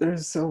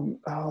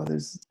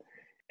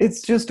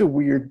 it's just a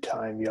weird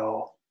time,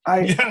 y'all.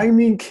 I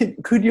mean,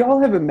 could y'all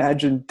have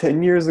imagined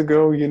 10 years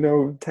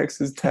ago,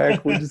 Texas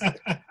Tech was just,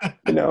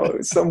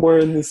 somewhere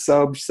in the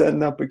sub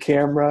setting up a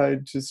camera,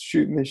 just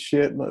shooting the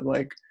shit, but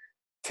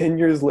 10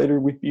 years later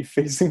we'd be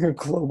facing a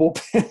global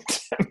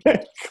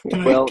pandemic.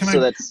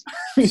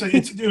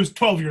 It was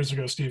 12 years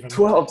ago, Stephen.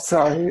 12,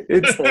 sorry.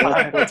 It's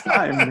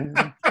time,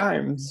 man.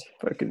 Time's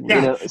fucking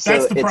weird.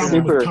 That's the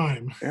problem with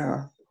time.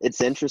 Yeah. It's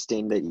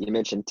interesting that you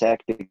mentioned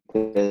tech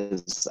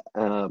because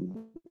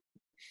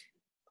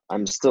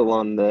I'm still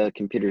on the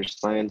computer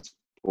science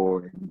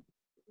board,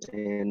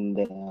 and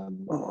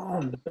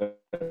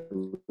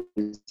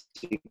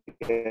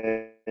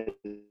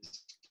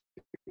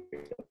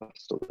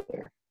still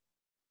there.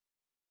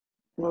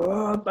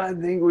 Oh, I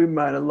think we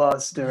might have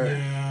lost her.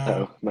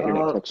 Yeah. My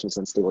internet connection's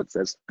unstable, it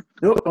says.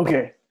 Oh,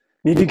 okay.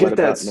 Need to get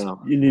that.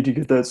 You need to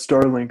get that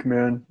Starlink,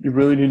 man. You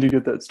really need to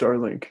get that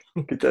Starlink.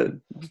 Get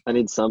that. I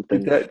need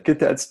something. Get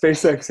that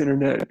SpaceX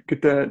internet.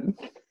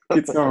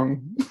 Get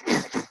some.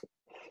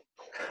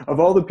 Of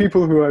all the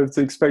people who I would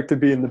expect to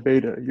be in the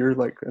beta, you're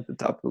at the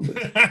top of the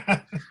list.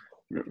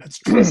 That's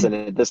true. Listen,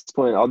 at this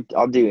point,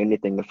 I'll do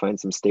anything to find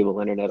some stable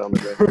internet on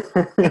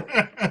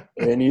the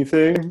go.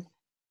 Anything?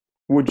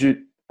 Would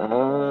you?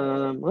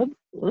 Well,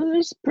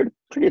 there's a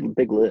pretty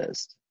big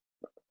list.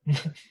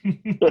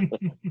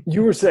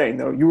 You were saying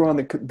though, you were on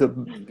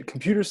the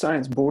computer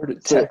science board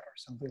at Tech or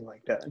something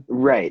like that,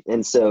 right?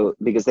 And so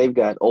because they've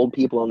got old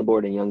people on the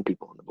board and young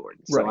people on the board,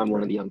 so I'm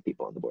one of the young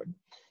people on the board,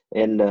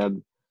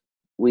 and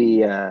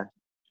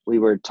we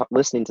were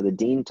listening to the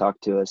dean talk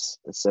to us.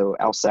 So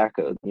Al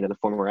Sacco, the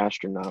former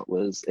astronaut,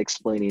 was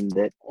explaining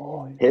that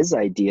his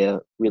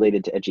idea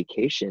related to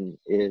education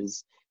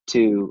is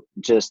to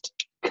just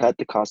cut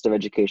the cost of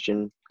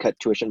education, cut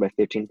tuition by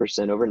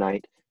 15%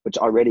 overnight, which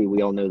already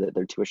we all know that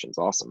their tuition's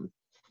awesome.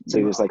 So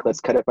he was like, let's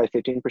cut it by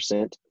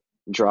 15%,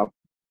 drop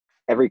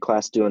every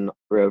class doing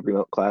a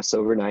remote class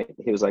overnight.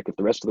 He was like, if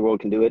the rest of the world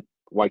can do it,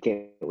 why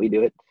can't we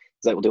do it?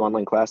 He's like, we'll do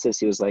online classes.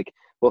 He was like,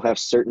 we'll have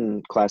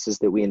certain classes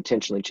that we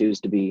intentionally choose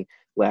to be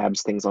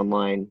labs, things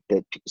online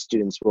that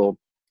students will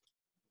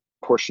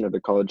portion of their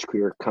college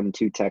career come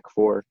to Tech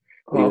for.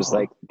 He was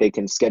like, they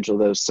can schedule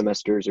those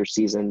semesters or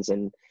seasons,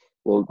 and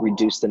we'll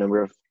reduce the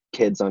number of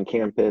kids on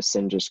campus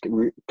and just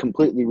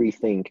completely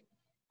rethink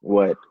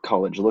what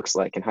college looks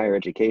like in higher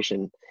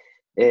education.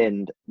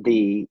 And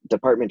the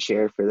department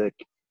chair for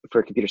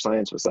computer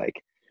science was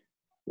like,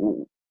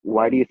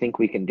 why do you think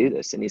we can do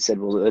this? And he said,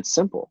 well, it's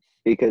simple,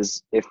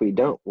 because if we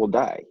don't, we'll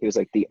die. He was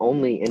like, the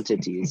only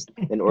entities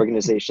and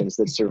organizations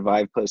that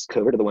survive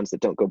post-COVID are the ones that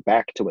don't go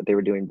back to what they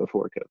were doing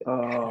before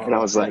COVID. And I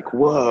was like,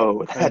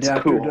 whoa, that's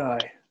adapt cool. Or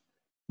die.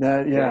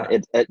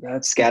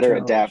 That's scatter,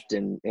 adapt,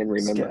 and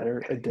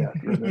remember. Scatter,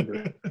 adapt,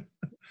 remember.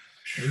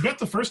 We got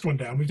the first one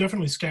down. We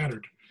definitely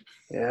scattered.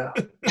 Yeah.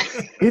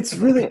 It's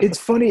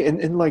funny.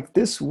 And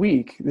this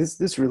week,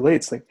 this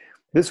relates,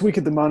 This week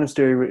at the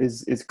monastery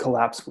is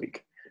collapse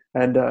week,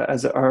 and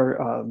as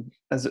our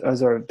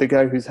the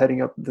guy who's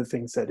heading up the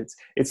thing said,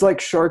 it's like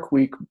Shark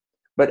Week,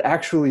 but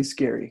actually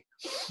scary.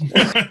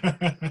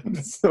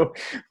 So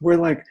we're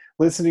like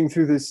listening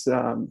through this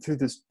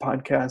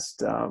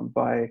podcast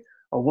by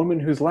a woman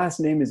whose last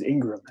name is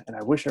Ingram, and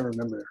I wish I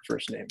remembered her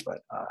first name,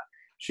 but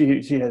she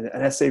had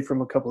an essay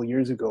from a couple of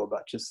years ago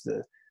about just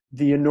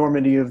the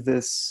enormity of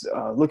this,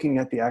 looking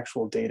at the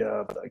actual data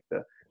of like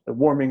the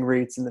warming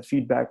rates and the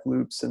feedback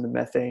loops and the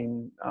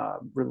methane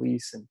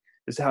release, and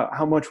just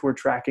how much we're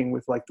tracking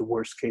with like the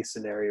worst case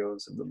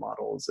scenarios of the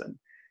models, and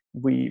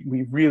we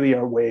really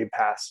are way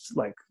past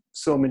like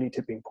so many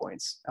tipping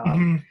points.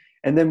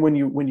 And then when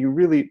you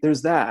really,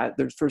 there's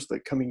first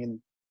like coming in,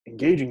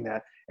 engaging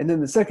that, and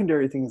then the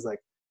secondary thing is like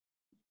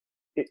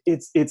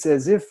it's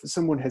as if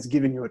someone has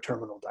given you a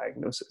terminal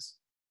diagnosis.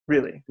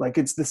 Really, like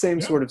it's the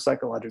same sort of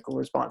psychological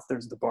response.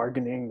 There's the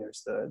bargaining,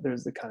 there's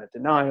the kind of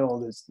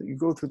denial, you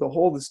go through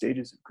the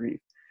stages of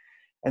grief,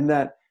 and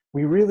that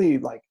we really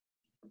like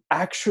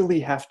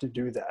actually have to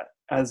do that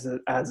as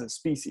a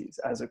species,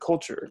 as a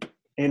culture,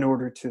 in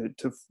order to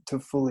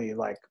fully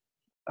like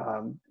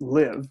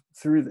live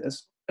through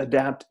this,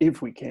 adapt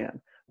if we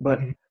can.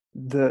 But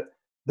the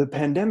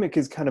pandemic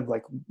is kind of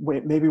like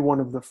maybe one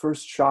of the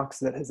first shocks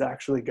that has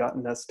actually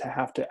gotten us to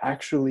have to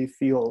actually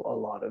feel a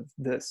lot of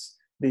this,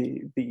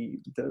 the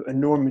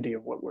enormity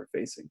of what we're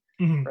facing,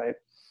 right?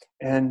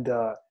 And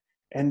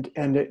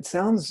it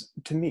sounds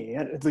to me,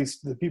 at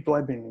least the people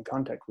I've been in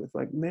contact with,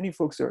 like many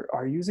folks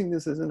are using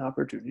this as an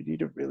opportunity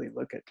to really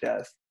look at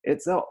death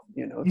itself,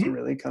 to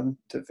really come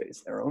to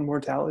face their own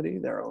mortality,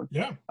 their own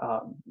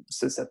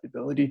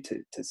susceptibility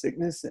to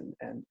sickness,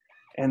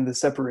 and the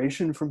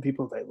separation from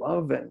people they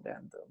love, and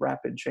the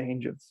rapid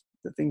change of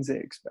the things they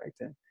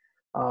expect. And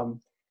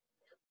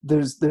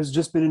there's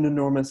just been an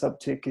enormous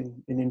uptick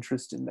in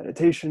interest in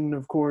meditation,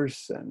 of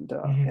course, and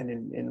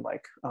in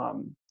like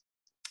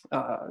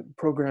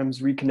programs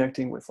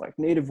reconnecting with like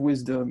native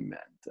wisdom,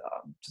 and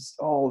just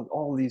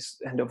all these,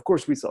 and of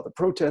course we saw the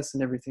protests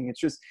and everything. It's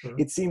just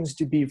it seems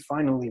to be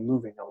finally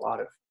moving a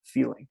lot of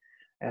feeling,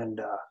 and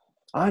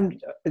I'm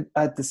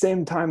at the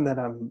same time that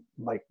I'm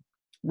like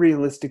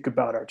realistic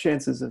about our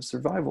chances of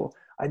survival.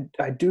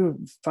 I do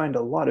find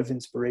a lot of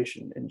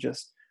inspiration in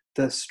just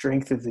the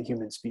strength of the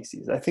human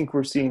species. I think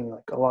we're seeing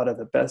like a lot of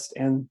the best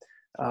and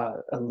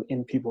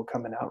in people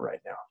coming out right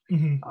now,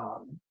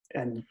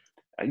 and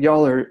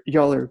y'all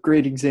are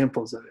great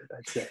examples of it,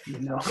 I'd say.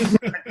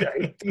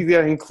 I think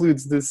that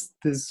includes this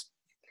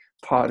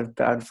pot of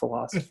bad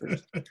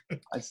philosophers.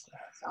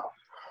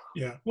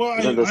 Yeah,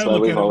 well, that's why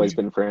we've always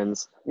been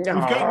friends. We've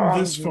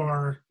gotten this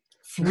far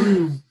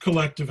through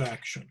collective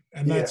action,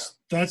 and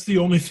that's the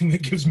only thing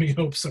that gives me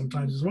hope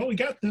sometimes. Is, well, we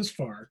got this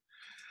far.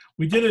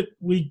 We did it.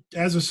 We,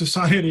 as a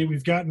society,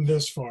 we've gotten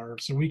this far,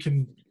 so we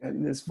can.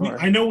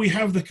 I know we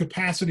have the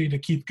capacity to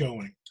keep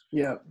going.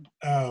 Yeah.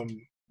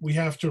 We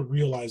have to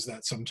realize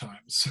that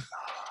sometimes.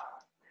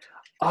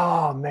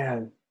 Oh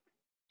man,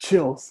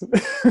 chills.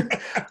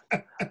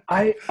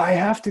 I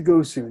have to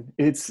go soon.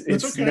 It's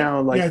okay.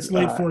 Now like it's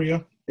late for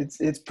you.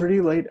 It's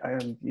pretty late. I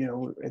am,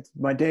 it's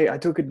my day. I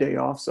took a day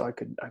off so I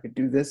could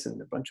do this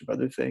and a bunch of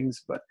other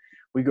things. But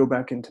we go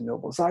back into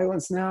noble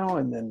silence now,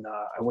 and then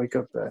I wake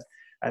up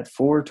at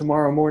 4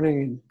 tomorrow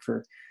morning,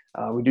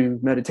 and we do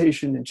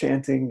meditation and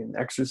chanting and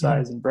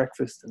exercise and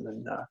breakfast, and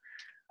then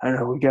I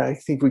don't know. I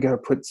think we got to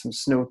put some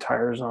snow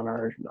tires on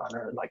our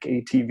like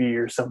ATV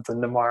or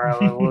something tomorrow,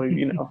 and we'll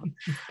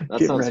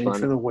get ready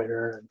for the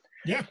winter.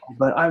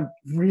 But I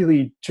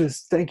really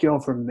just thank you all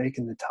for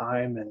making the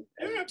time and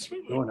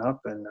going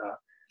up and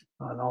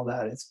all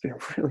that. It's been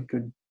really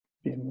good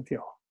being with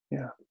y'all.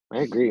 Yeah, I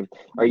agree.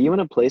 Are you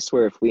in a place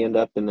where if we end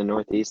up in the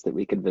Northeast that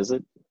we could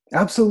visit?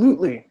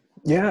 Absolutely.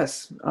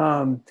 Yes.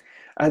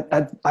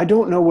 I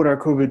don't know what our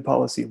COVID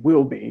policy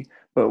will be,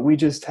 but we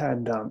just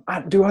had,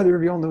 do either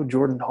of y'all know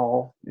Jordan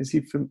Hall? Is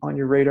he on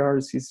your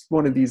radars? He's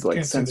one of these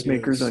like sense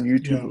makers on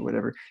YouTube or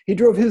whatever. He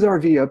drove his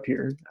RV up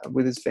here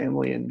with his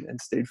family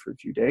and stayed for a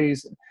few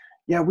days.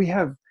 And we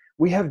have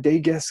day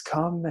guests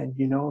come, and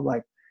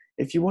like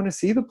if you want to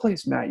see the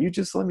place, Matt, you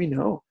just let me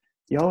know.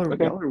 Y'all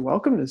are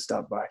welcome to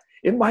stop by.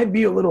 It might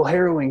be a little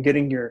harrowing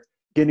getting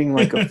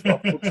like a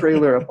full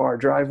trailer up our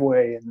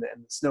driveway and the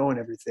snow and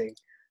everything.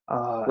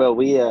 Well,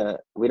 we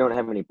don't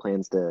have any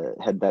plans to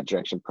head that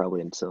direction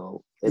probably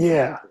until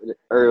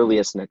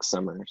earliest next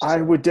summer. So.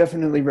 I would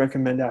definitely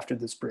recommend after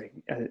the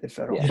spring, if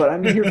at all. Yeah. But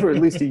I'm here for at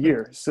least a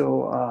year,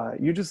 so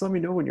you just let me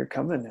know when you're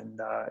coming,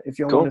 and if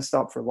y'all want to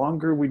stop for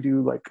longer, we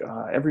do like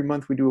every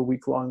month we do a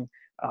week-long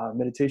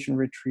meditation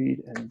retreat,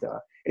 and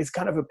it's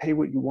kind of a pay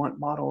what you want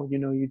model. You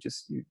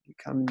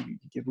come and you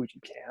give what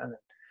you can,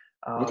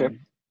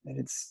 and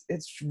it's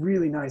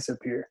really nice up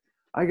here.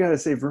 I gotta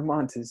say,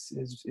 Vermont is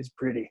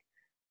pretty.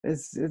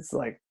 It's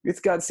like it's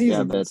got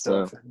seasons and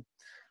stuff.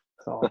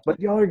 But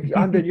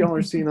I bet y'all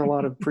are seeing a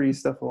lot of pretty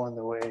stuff along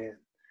the way. And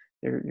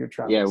you're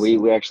traveling. Yeah,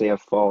 we actually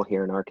have fall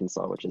here in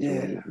Arkansas, which is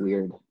really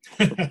weird.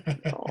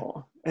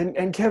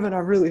 And Kevin, I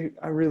really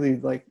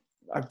like.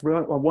 I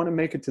want to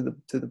make it to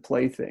the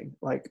play thing.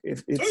 Like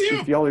if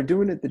y'all are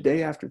doing it the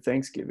day after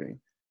Thanksgiving.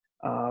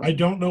 I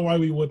don't know why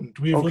we wouldn't.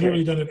 We've Okay.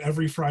 literally done it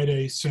every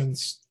Friday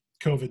since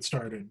COVID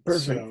started.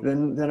 Perfect. So.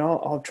 Then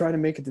I'll try to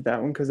make it to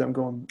that one because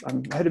I'm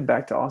headed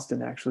back to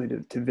Austin actually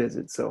to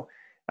visit. So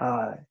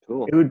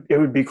Cool. it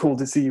would be cool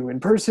to see you in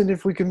person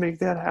if we can make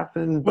that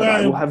happen. But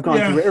I Well, will have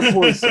gone through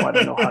airports, so I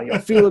don't know how y'all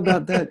feel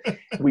about that.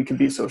 We can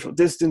be social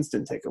distanced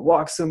and take a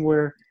walk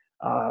somewhere,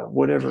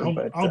 whatever.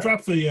 I'll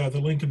drop the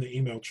link in the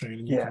email chain,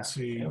 and you can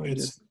see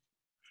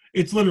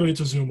it's literally a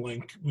Zoom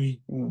link.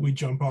 We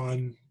jump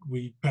on,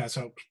 we pass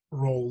out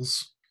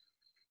roles,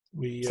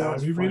 we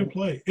read a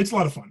play. It's a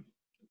lot of fun.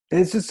 And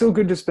it's just so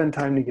good to spend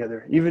time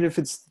together, even if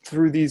it's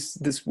through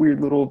this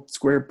weird little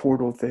square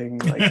portal thing.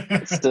 Like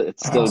it's still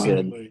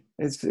good.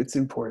 It's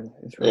important.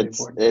 It's really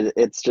important.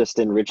 It's just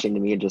enriching to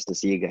me just to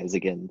see you guys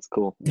again. It's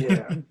cool.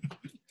 Yeah.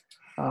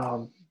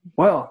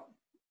 Well,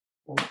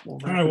 all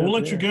right. We'll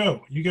let you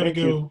go. You got to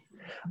go.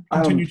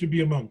 Continue to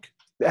be a monk.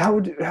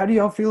 How do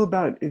y'all feel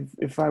about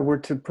if I were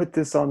to put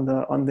this on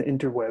the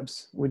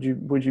interwebs? Would you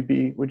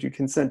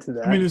consent to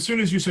that? I mean, as soon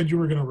as you said you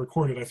were going to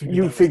record it, I figured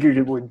you figured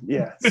it would.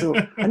 Yeah. So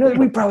I know that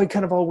we probably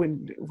kind of all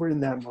we're in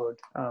that mode.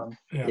 I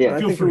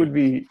think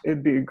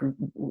it'd be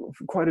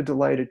quite a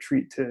delight, a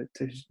treat to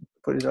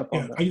put it up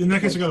on. In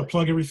that case, I got to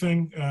plug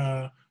everything.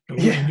 A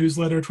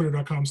newsletter,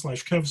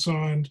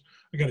 twitter.com/KevSond.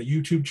 I got a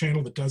YouTube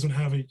channel that doesn't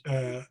have a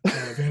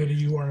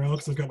vanity URL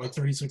because I've got like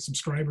 36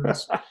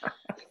 subscribers.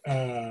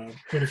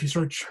 But if you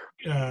search,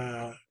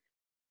 my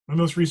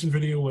most recent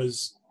video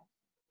was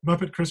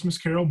Muppet Christmas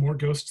Carol, More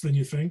Ghosts Than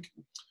You Think.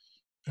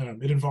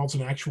 It involves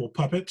an actual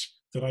puppet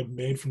that I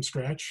made from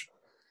scratch.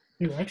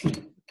 Here,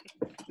 actually.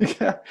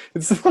 Yeah,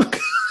 it's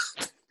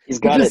He's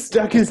got just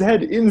stuck his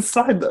head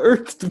inside the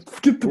earth to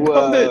get the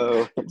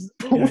puppet.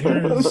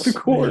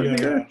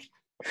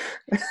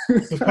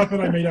 Here's the puppet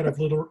I made out of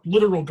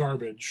literal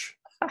garbage.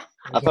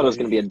 I thought it was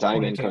going to be a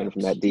diamond coming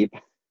from that deep.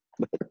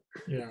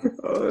 Yeah.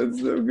 Oh, it's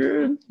so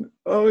good.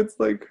 Oh, it's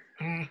like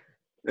I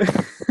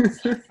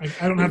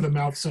don't have the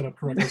mouth set up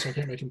correctly, so I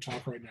can't make him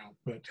talk right now.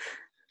 But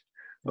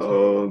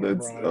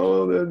that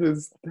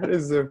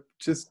is a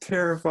just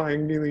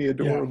terrifyingly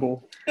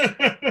adorable.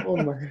 Oh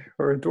my,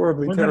 or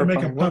adorably We're terrifying. We're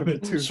gonna make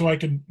a puppet so I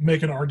can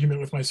make an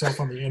argument with myself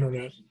on the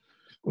internet,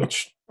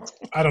 which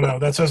I don't know.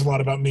 That says a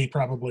lot about me,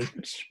 probably.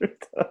 It sure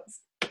does.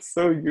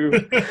 So you.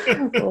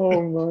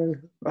 Oh my.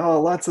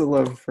 Oh, lots of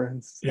love,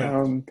 friends.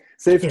 Yeah.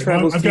 Safe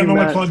travels. I've got all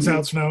my plugs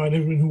out, so now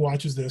anyone who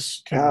watches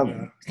this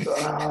can.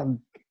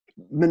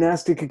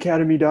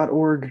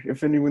 monasticacademy.org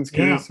if anyone's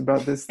curious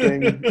about this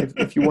thing.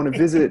 If you want to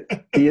visit,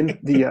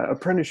 the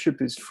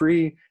apprenticeship is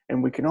free,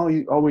 and we can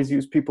always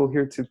use people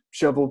here to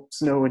shovel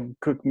snow and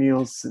cook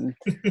meals and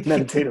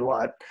meditate a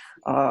lot.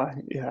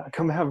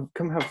 Come have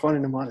fun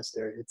in a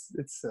monastery.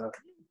 It's a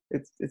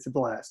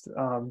blast.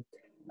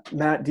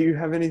 Matt, do you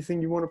have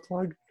anything you want to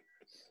plug?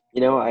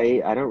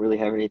 I don't really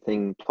have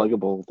anything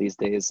pluggable these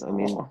days. I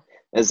mean,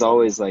 as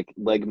always, like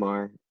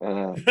Legmar,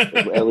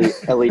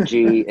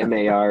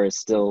 LEGMAR is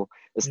still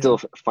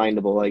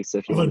findable. Like, so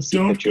if you want to see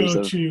pictures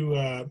of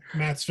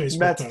Matt's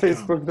Facebook.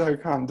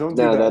 Facebook.com. Don't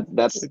do that.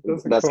 No,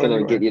 that's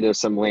gonna get you to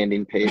some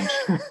landing page.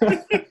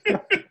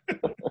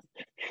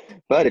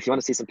 But if you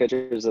want to see some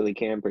pictures of the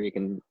camper, you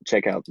can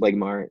check out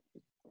Legmar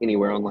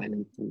anywhere online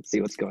and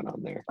see what's going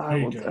on there.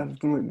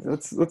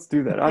 Let's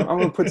do that. I'm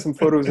gonna put some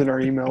photos in our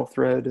email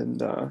thread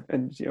and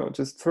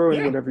just throw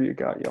in whatever you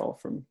got, y'all,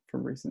 from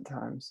recent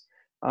times.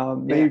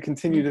 May you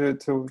continue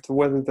to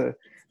weather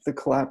the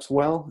collapse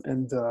well,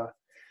 and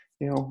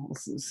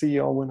see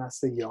y'all when I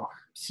see y'all.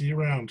 See you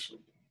around.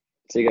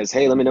 See you guys.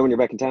 Hey, let me know when you're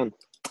back in town.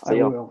 I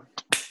will.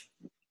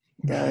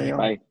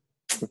 Bye.